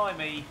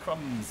 blimey,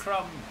 Crumbs.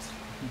 crumbs.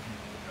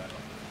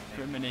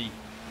 Criminy.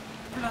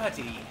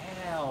 Bloody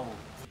hell.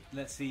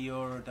 Let's see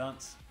your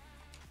dance.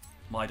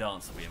 My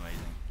dance will be amazing.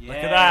 Yeah,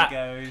 Look at that. it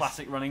goes.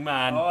 Classic running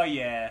man. Oh,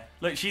 yeah.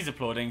 Look, she's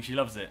applauding. She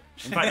loves it.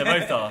 In fact, they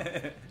both are.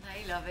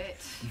 They love it.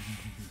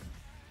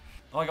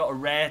 Oh, I got a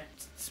rare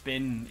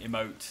spin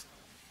emote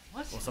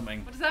What? or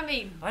something. What does that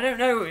mean? I don't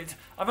know.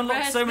 I've unlocked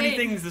Rare so many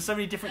spin. things. There's so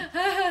many different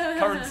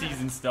currencies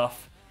and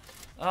stuff.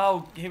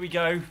 Oh, here we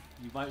go.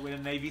 You might win a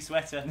navy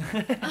sweater.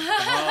 Come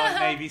on,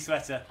 navy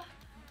sweater.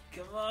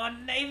 Come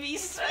on, navy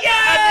sweater.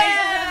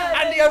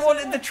 Yeah! Andy, I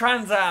wanted the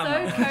Trans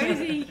Am. So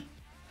cozy.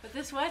 With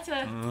the sweater.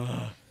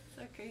 Ugh.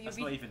 So cool. That's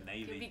not even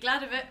navy. You'll be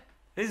glad of it.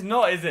 It's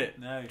not, is it?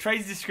 No.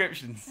 Trades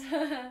descriptions.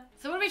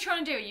 So what are we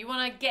trying to do? You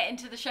want to get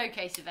into the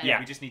showcase event? Yeah.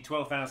 We just need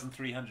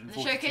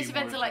 12,342 The showcase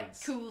events are like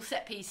points. cool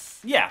set piece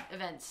Yeah,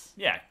 events.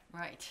 yeah.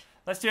 Right.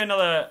 Let's do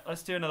another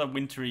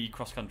wintry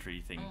cross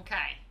country thing.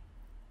 Okay.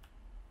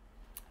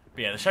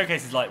 But yeah, the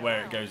showcase is like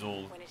where it goes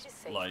all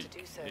like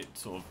it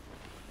sort of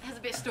It has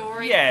a bit of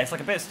story. yeah, it's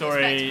like a bit of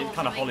story, Spectacle,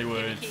 kind of something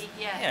Hollywood. gimmicky,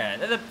 yeah. Yeah,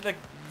 they're the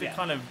Yeah.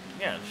 kind of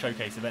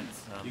showcase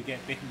events. You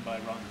get bitten by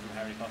Ron from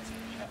Harry Potter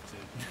and you have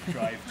to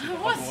drive to the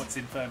What? Hogwarts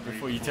infirmary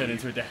before you turn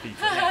into a Death Eater.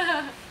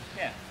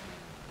 Yeah.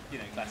 You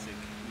know, classic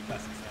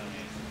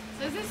scenarios.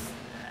 So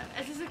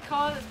is this a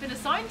car that's been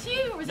assigned to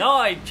you, or is No, it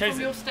I chose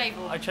from your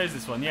stable? I chose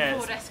this one. Yeah,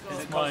 Ford it's, Escort. Is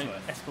it's it my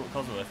Cosworth? Escort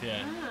Cosworth.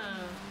 Yeah, Ah.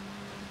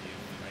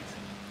 You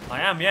racing.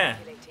 I am. Yeah.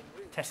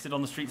 Tested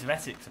on the streets of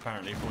Essex,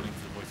 apparently, according to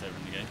the voiceover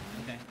in the game.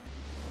 Okay.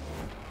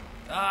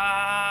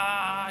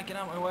 Ah, get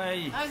out of my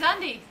way. Oh, it's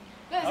Andy.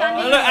 Look, it's Oh,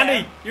 Andy. Look,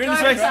 Andy, you're in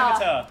this race. Driver.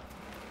 Driver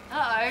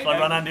Uh-oh. Shall I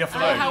run Andy off the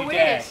Oh, road? how You weird.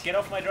 dare. Get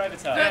off my driver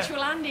tar.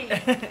 Virtual Andy.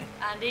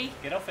 Andy.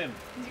 Get off him.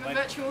 He's your My,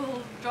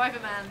 virtual driver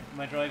man.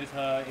 my driver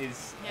tar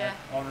is Yeah. an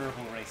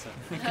honourable racer.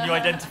 Can you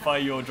identify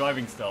your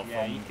driving style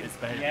Yeah, from you can, its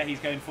behaviour? yeah, he's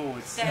going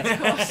forwards. Yeah, of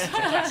course. It's a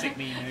classic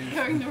me move.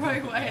 Going the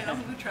wrong way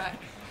along the track.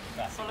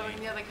 Classic Following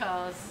me. the other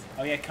cars.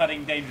 Oh yeah,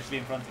 cutting dangerously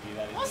in front of you.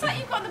 That is. What's that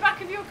you've got in the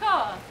back of your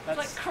car? It's like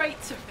That's-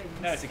 crates of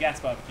things. No, it's a gas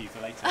barbecue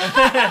for later.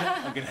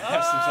 I'm going to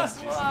have some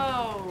sausages.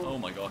 Whoa. Oh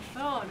my gosh.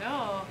 Oh,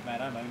 no.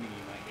 Man, I'm owning you,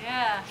 mate.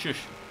 Yeah.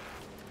 Shush.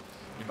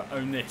 You better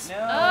own this. No.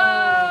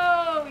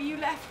 Oh, you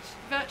left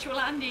Virtual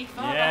Andy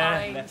far Yeah,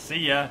 behind. Left. see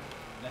ya.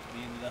 Left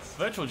me in the dust.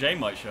 Virtual Jane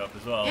might show up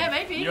as well. Yeah,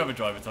 maybe. You have a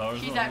driver tower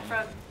as She's well. out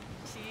front.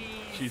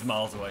 She's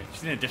miles away.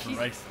 She's in a different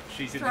She's- race.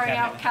 She's in the throwing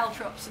out cabin.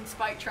 caltrops and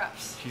spike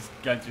traps. She's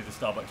going through the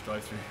Starbucks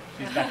drive-through.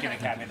 She's back in the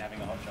cabin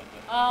having a hot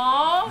chocolate.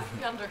 Oh,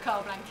 under a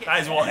car blanket. That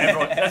is what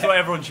everyone. That's what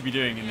everyone should be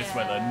doing in this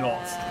weather,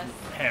 not Yes.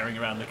 herring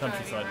around the Driving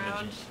countryside in a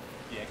around. jeep.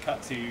 Yeah,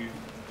 cut to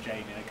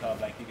Jane in a car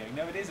blanket going,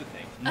 no, it is a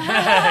thing.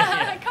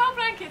 Car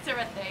blankets are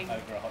a thing.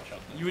 Over a hot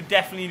chocolate. You would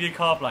definitely need a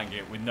car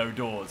blanket with no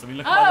doors. I mean,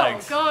 look at my Oh,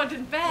 legs. God,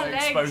 and bare My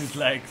legs. exposed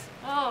legs.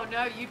 Oh,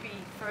 no, you'd be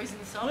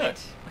frozen solid.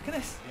 Look at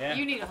this. Yeah.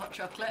 You need a hot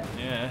chocolate.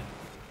 Yeah.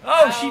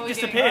 Oh, Oh, sheep we're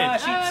disappeared.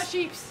 getting- Ah, sheeps.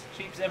 sheeps.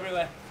 Sheep's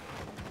everywhere.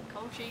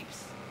 Cold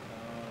sheeps.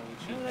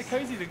 Oh, No, they're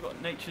cozy. They've got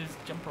nature's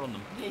jumper on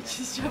them.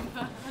 Nature's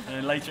jumper. And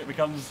then later it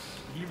becomes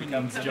human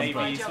becomes a jumper. baby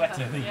My jumper,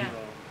 sweater that yeah.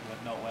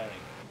 you're not wearing.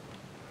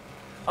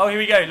 Oh, here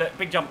we go. Look,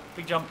 big jump,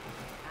 big jump.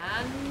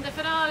 And the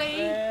finale.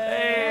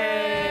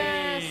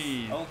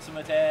 Hey!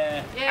 Ultimate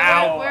air.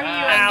 Yeah, Ow, where are you,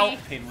 ow.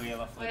 Andy?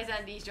 Pinwheel off the... Where's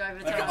Andy's driver?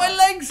 Look Look towel? at my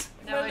legs.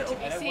 Nowhere My to little-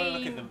 be I don't want to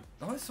look at seen. them.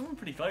 Oh, it's someone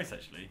pretty close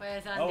actually.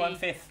 Where's Andy? Oh, I'm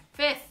fifth.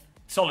 Fifth.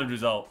 Solid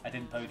result. I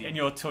didn't podium. In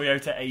your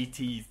Toyota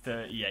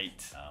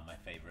AT38 Ah, my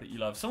that favourite. you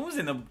love. Someone was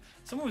in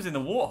the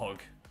Warthog.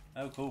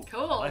 Oh, cool.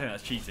 Cool. I think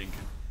that's cheating.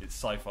 It's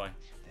sci-fi.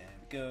 There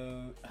we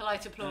go.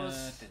 Polite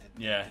applause.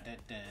 Yeah.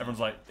 Everyone's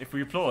like, if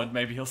we applaud,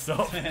 maybe he'll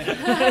stop. Yeah,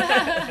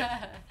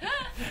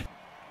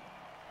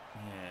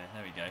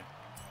 there we go.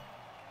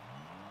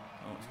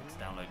 Oh, it's got to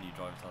download new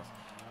driver tasks.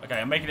 Okay,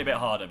 I'm making it a bit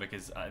harder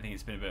because I think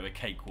it's been a bit of a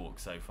cakewalk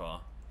so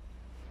far.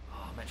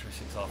 Oh, Metro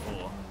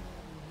 6R4.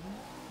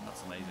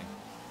 That's amazing.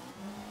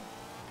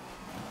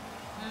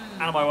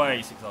 Out of my way,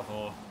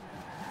 6R4.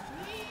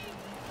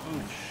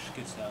 Oosh,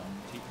 good start.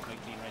 Cheap,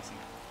 quick, clean racing.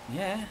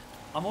 Yeah,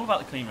 I'm all about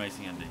the clean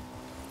racing, Andy.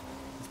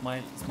 It's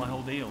my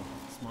whole deal.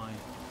 It's my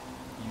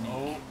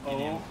unique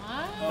idiom.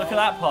 Ah. Look at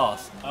that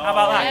pass. How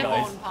about that, guys?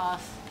 Airborne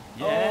pass.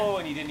 Yeah. Oh,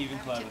 and he didn't even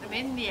climb Tip with them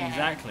in the air.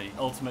 Exactly.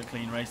 Ultimate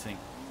clean racing.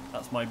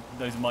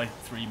 Those are my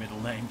 3 middle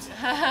names.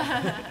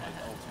 Ultimate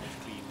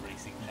clean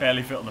racing.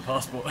 Barely fit on the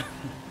passport.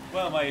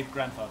 Well, my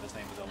grandfather's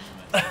name was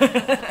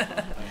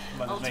Ultimate.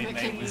 My mother's maiden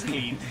Ultimate name was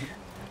Clean.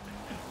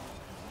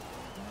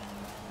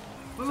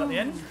 Is that the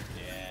end?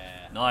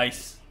 Yeah.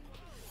 Nice.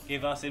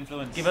 Give us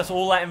influence. Give us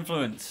all that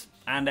influence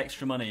and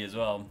extra money as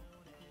well.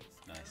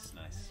 Nice,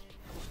 nice.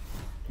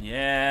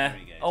 Yeah. There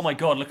he goes. Oh my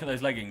god, look at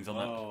those leggings on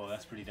that. Oh,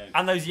 that's pretty dope.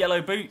 And those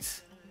yellow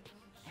boots.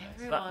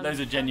 Everyone. Those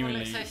are Everyone genuinely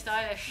looks so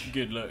stylish.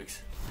 good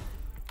looks.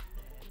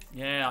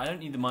 Yeah, I don't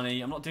need the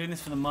money. I'm not doing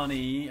this for the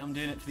money. I'm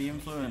doing it for the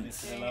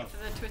influence. Doing it for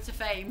the Twitter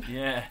fame.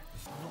 Yeah.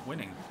 I'm not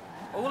winning.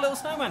 Oh, little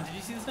snowman. Did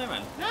you see the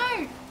snowman? No!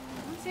 I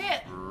didn't see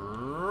it.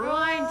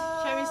 Rewind.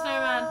 Show me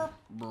snowman.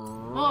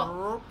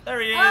 Oh.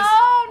 There he is.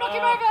 Oh, knock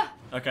him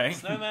over. Okay.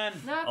 Snowman.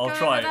 No, I'll go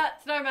try over it.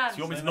 that snowman. So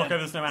you want me to Snowman. knock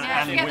over the snowman Yeah,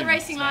 and forget win? the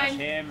racing Smash line.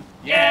 him.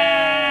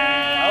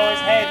 Yeah. Oh, his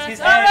head. His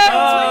Oh, head. no,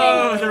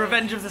 Oh, winning. the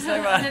revenge of the And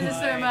then snowman. the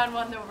snowman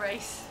won the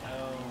race.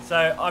 Oh. So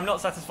I'm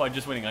not satisfied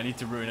just winning. I need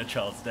to ruin a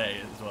child's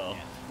day as well.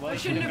 Well, We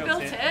shouldn't have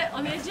built it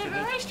on the edge of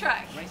a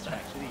racetrack.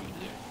 Racetrack, should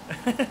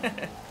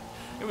he?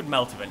 It would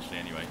melt eventually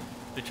anyway.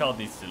 The child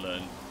needs to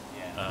learn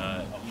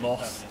Yeah. Ultra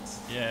loss. permanence.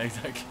 Yeah,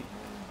 exactly.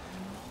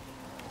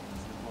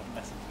 It's an important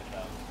lesson for the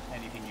child.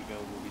 Anything you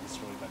build will be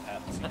destroyed by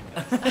powerful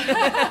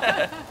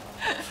superpowers.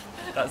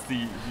 That's the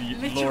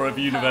law Literal of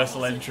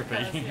universal powers,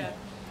 entropy. yeah.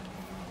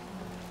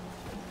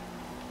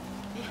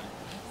 Yeah,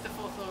 it's the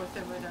fourth law of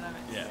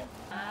thermodynamics. Yeah.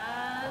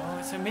 And Oh,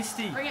 it's so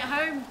misty. bring it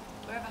home.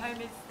 Wherever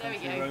home is. There we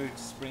Country go.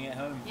 roads, bring it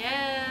home.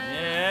 Yeah.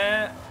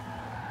 Yeah.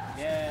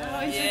 Yeah. Oh,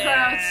 into the Yeah.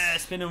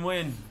 crowds. Spin and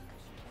win.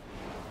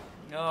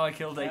 Oh, I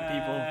killed 8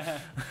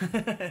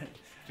 people.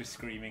 Just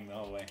screaming the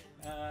whole way.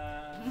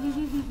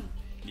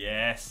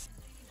 Yes.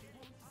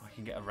 I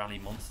can get a Rally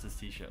Monsters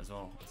t-shirt as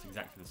well. That's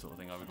exactly the sort of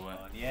thing I would wear.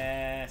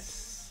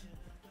 Yes.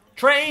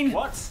 Train!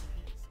 What?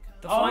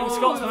 The Flying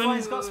Scotsman. The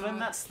Flying Scotsman.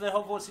 That's the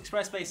Hogwarts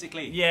Express,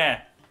 basically.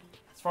 Yeah.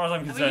 As far as I'm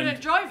Are we concerned. going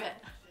to drive it?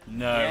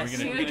 No, Yes, we're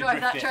You're gonna. gonna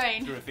drive that drift it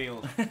train. through a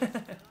field.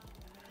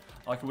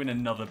 I could win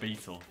another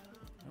beetle.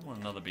 I don't want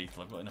another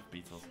beetle. I've got enough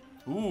beetles.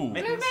 Ooh. Blue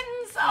Mittens.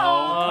 mittens.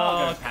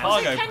 Oh, Oh.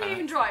 cargo So can you pack.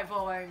 even drive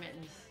while wearing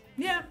mittens?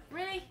 Yeah.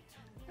 Really?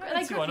 I Are don't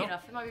they see why grippy not.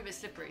 enough? It might be a bit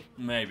slippery.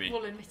 Maybe.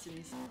 Woolen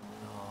mittens.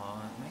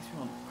 Oh, it makes me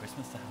want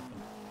Christmas to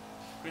happen.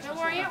 Christmas Don't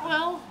worry, will it happen.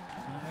 will.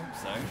 I hope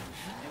so.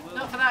 It will.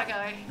 Not for that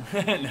guy.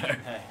 No.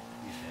 Hey,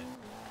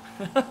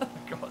 you did.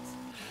 God.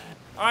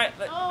 Alright,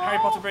 Oh. Harry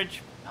Potter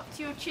Bridge. Up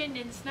to your chin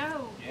in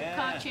snow. Yeah.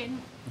 Car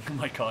chin.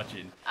 My car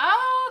chin.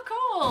 Oh,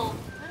 cool.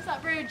 There's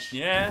that bridge.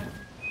 Yeah.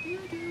 Do,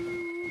 do, do,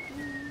 do, do,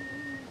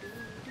 do,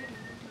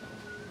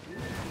 do.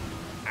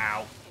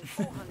 Ow. In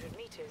 400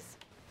 meters.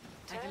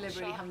 I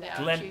deliberately hummed it out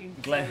Glenn- of tune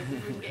Glenn- so we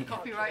wouldn't get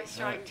copyright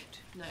striked.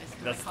 No, it's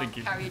because That's I can't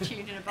thinking. carry a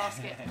tune in a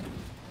basket.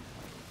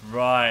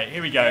 Right,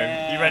 here we go.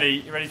 Yeah. You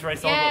ready? You ready to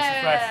race the Hogwarts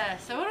Express? Yeah.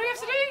 So what do we have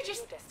to do?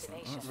 Just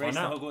Destination. Let's Race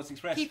find the out. Hogwarts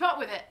Express. keep up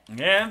with it.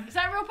 Yeah, Is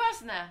that a real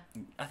person there?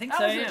 I think That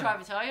so. wasn't a Yeah.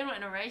 driver's car. You're not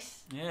in a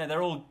race. Yeah,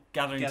 they're all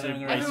gathering Gathering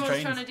to around. race Everyone's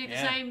trains. trying to do the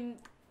Yeah. same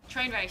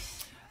train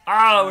race.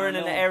 Ah, we're in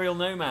an Little aerial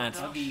nomad.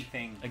 Tuggy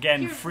thing.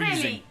 Again, You're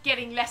freezing. really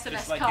getting less and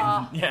Just less like in-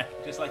 car. Yeah.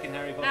 Just like in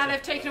Harry Potter. Now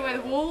they've taken away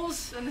the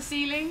walls and the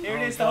ceiling. Here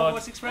it Oh, is, God. the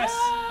Hogwarts Express.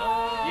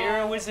 Ah. You're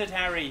a wizard,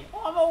 Harry.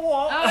 Oh, I'm a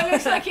what? Oh, it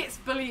looks like it's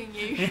bullying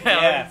you. Yeah,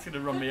 Yeah. it's gonna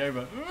run me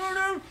over.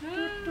 Oh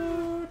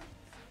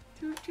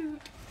Toot, toot.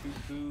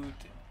 Toot, toot.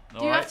 no!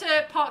 Do you Alright.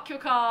 have to park your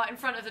car in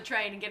front of the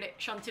train and get it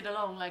shunted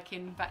along like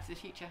in Back to the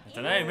Future? I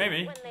don't know,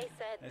 maybe. When they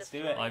said Let's the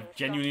do it. flying I've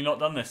genuinely not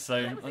done this, so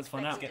I was let's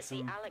find out. expecting Get to see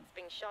some Alex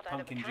being shot out of a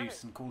Pumpkin cannon.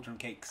 juice and cauldron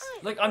cakes. I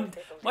Look, thought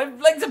they my were-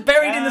 legs are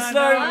buried in the Ah,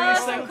 snow. no, Ah, you're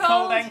so so cold.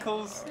 cold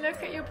ankles.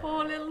 Look at your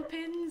poor little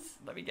pins.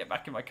 Let me get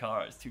back in my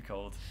car. It's too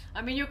cold.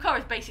 I mean, your car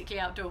is basically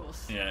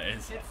outdoors. Yeah, it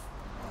is. It's,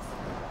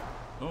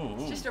 Ooh,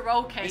 it's ooh. just a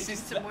roll cage This and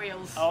is some the-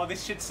 wheels. Oh,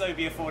 this should so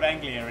be a Ford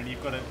Anglia, and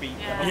you've got to beat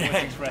Yeah. the Hogwarts Yeah.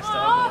 Express to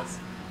Oh. Hogwarts.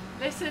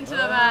 Listen to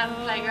the man,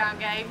 playground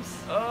games.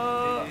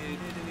 Oh.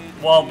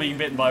 While being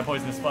bitten by a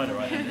poisonous spider,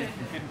 right?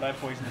 Bitten by a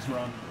poisonous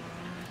ron.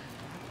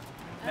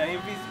 No,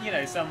 it'd be, you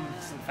know, some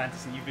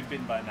fantasy. You've been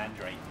bitten by a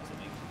mandrake or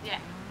something. Yeah,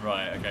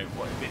 Right. Okay.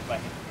 What? Bitten by a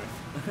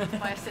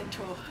hippogriff. by a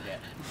centaur. Yeah.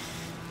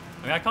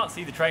 I mean, I can't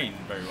see the train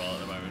very well at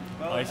the moment.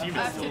 Well, I assume I it's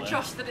have still to there.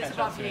 trust that it's Catch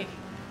above up to you.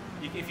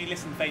 it. If you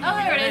listen faintly, Oh,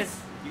 there you it can- is.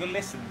 You can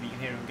listen, but you can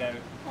hear him go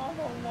on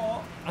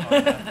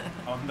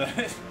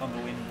the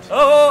wind.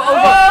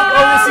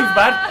 Oh, this seems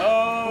bad.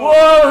 Oh!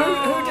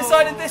 Whoa! Who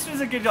decided this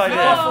was a good Flip idea?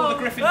 off all the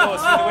Gryffindors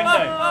through the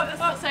window. Oh, that's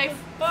not safe.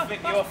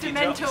 Flip you off, you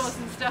Dementors jocks.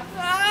 and stuff.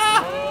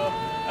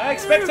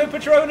 Expecto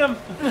Patronum.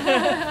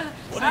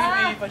 What do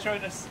you mean,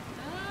 Patronus?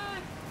 Ah.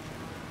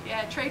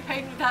 Yeah, trade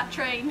paint with that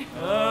train.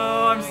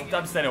 Oh,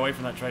 I'm staying away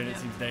from that train. It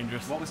seems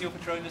dangerous. What was your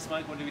Patronus,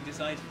 Mike? What did we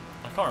decide?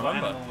 I can't What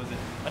remember. animal was it?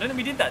 I don't think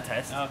we did that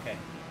test. Oh, okay,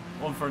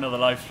 One for another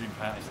live stream,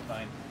 perhaps. that's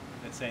fine.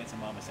 Let's say it's a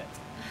marmoset.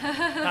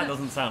 That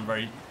doesn't sound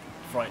very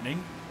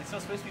frightening. It's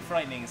not supposed to be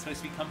frightening. It's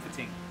supposed to be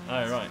comforting. Oh,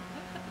 right.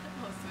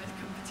 What's the most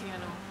comforting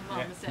animal? Yeah,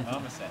 Marmoset.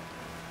 marmoset.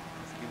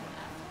 That's a good one.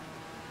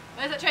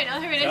 Where's that train? Oh,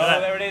 here it is. Oh,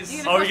 there it is.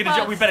 You're Oh, gonna we're cross gonna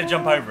jump. We paths. better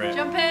jump over it.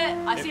 Jump it.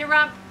 I see a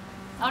ramp.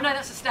 Oh no,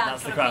 that's a stand.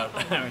 That's the full crowd. of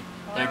people.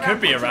 There Don't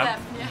could be a ramp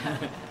ramp. onto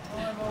them.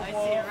 Yeah. I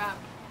see a ramp.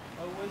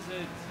 A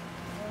wizard.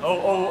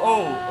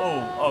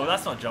 Oh,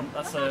 that's not a jump.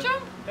 That's That's a. not a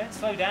jump. Don't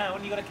slow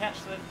down. You got to catch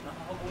the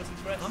Hogwarts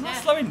Express. I'm not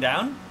Yeah. slowing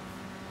down.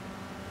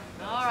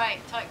 All right,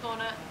 tight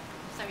corner,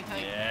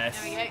 semi-tight.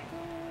 Yes. There we go.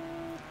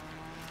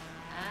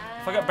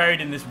 If I got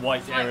buried in this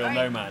white Right, aerial right.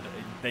 nomad,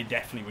 they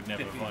definitely would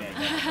never have found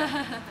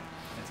me.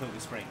 Until the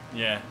spring.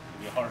 Yeah.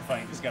 It'll be a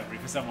horrifying discovery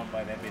for someone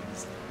by their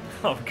bins.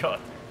 Oh god.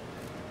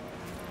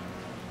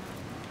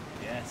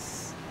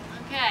 Yes.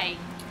 Okay.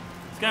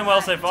 It's going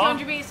well so far.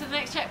 200 meters to the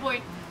next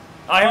checkpoint.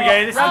 Oh, here we go.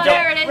 This is the Oh,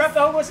 there jump. it is. Grab the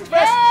Hogwarts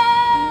Express! Do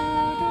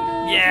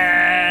it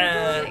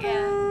Yeah.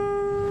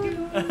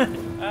 again.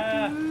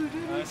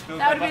 I spilled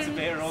That my would have butterbeer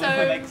been all over my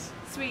legs.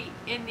 so sweet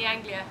in the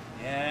Anglia.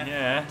 Yeah.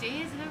 Yeah.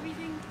 Deers and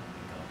everything.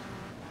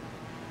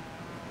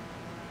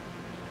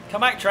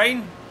 Come back,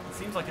 train. It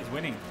seems like it's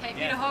winning. Take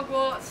me Yeah. to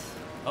Hogwarts.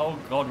 Oh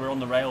god, we're on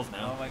the rails Oh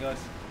now. my god.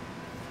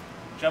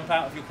 Jump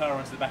out of your car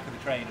onto the back of the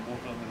train and walk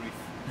along the roof.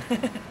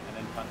 And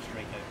then punch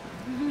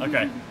Draco.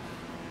 Okay.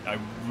 I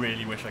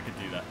really wish I could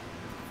do that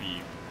for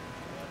you.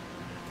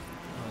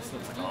 Oh, this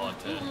looks like a hard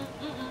turn.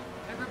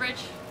 Over a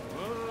bridge.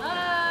 Whoa.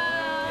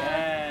 Ah!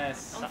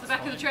 Yes. Onto the that's back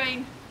of the fine.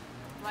 train.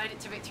 Ride it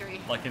to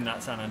victory. Like in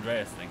that San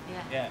Andreas thing.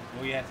 Yeah. Yeah,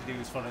 all you had to do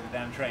was follow the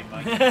damn train,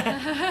 Mike.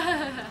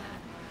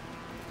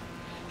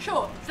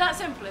 Sure, it's that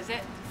simple, is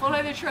it?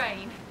 Follow the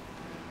train.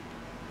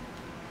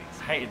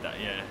 I hated that,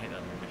 yeah, I hate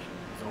that mission.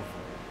 It's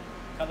awful.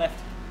 Cut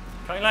left.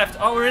 Coming left.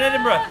 Oh, we're in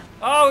Edinburgh.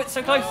 Oh, it's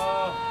so close.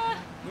 Oh,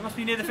 We must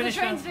be near the To finish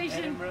train line. station.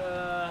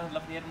 Edinburgh.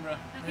 Lovely Edinburgh.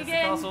 Back There's the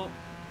again. castle.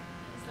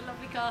 It's the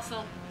lovely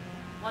castle.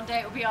 One day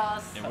it will be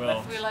ours. It Cut will.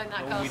 left. We'll own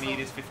that All castle. we need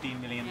is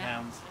 £15 million.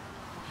 Yeah.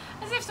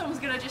 As if someone's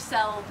going to just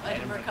sell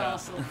Edinburgh Edinburgh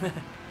Castle.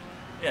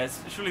 Yeah,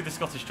 surely the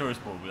Scottish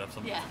Tourist Board would have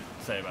something Yeah.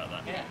 to say about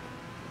that. Yeah.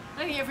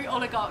 I think every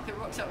oligarch that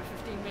rocks up with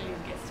 15 million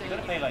gets to. You've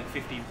got to pay like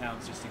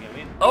 £15 just to go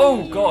in.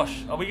 Oh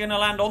gosh, are we going to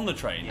land on the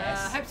train?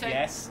 Yes. hope so.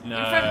 Yes. No.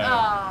 In front,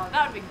 oh,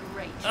 that would be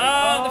great.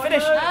 Oh, the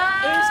finish. no.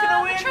 Ah, Who's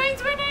gonna win? The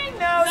train's winning!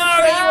 No,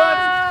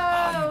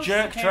 No, Oh, you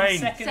jerk Came train.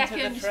 second Second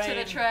to the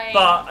train. train.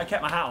 But I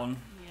kept my hat on.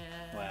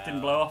 Yeah. Wow.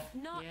 Didn't blow off.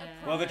 Not Yeah.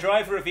 a Well, the problem.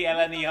 driver of the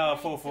LNER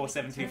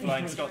 4472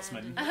 Flying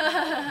Scotsman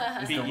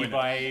beat you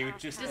by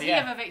just Does he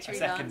yeah, have a victory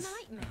second. dance?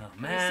 Nightmare. Oh,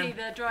 Can we see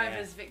man. the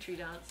driver's victory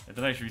dance? I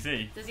don't know, should we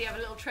see? Does he have a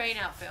little train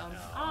outfit on? No.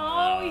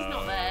 Oh, he's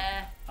not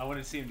there. I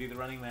wanted to see him do the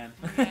Running Man.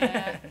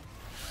 Yeah.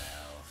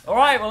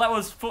 Alright, well that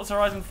was Forza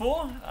Horizon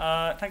 4.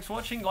 Thanks for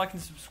watching. Like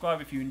and subscribe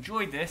if you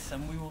enjoyed this,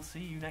 and we will see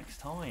you next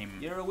time.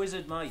 You're a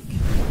wizard, Mike.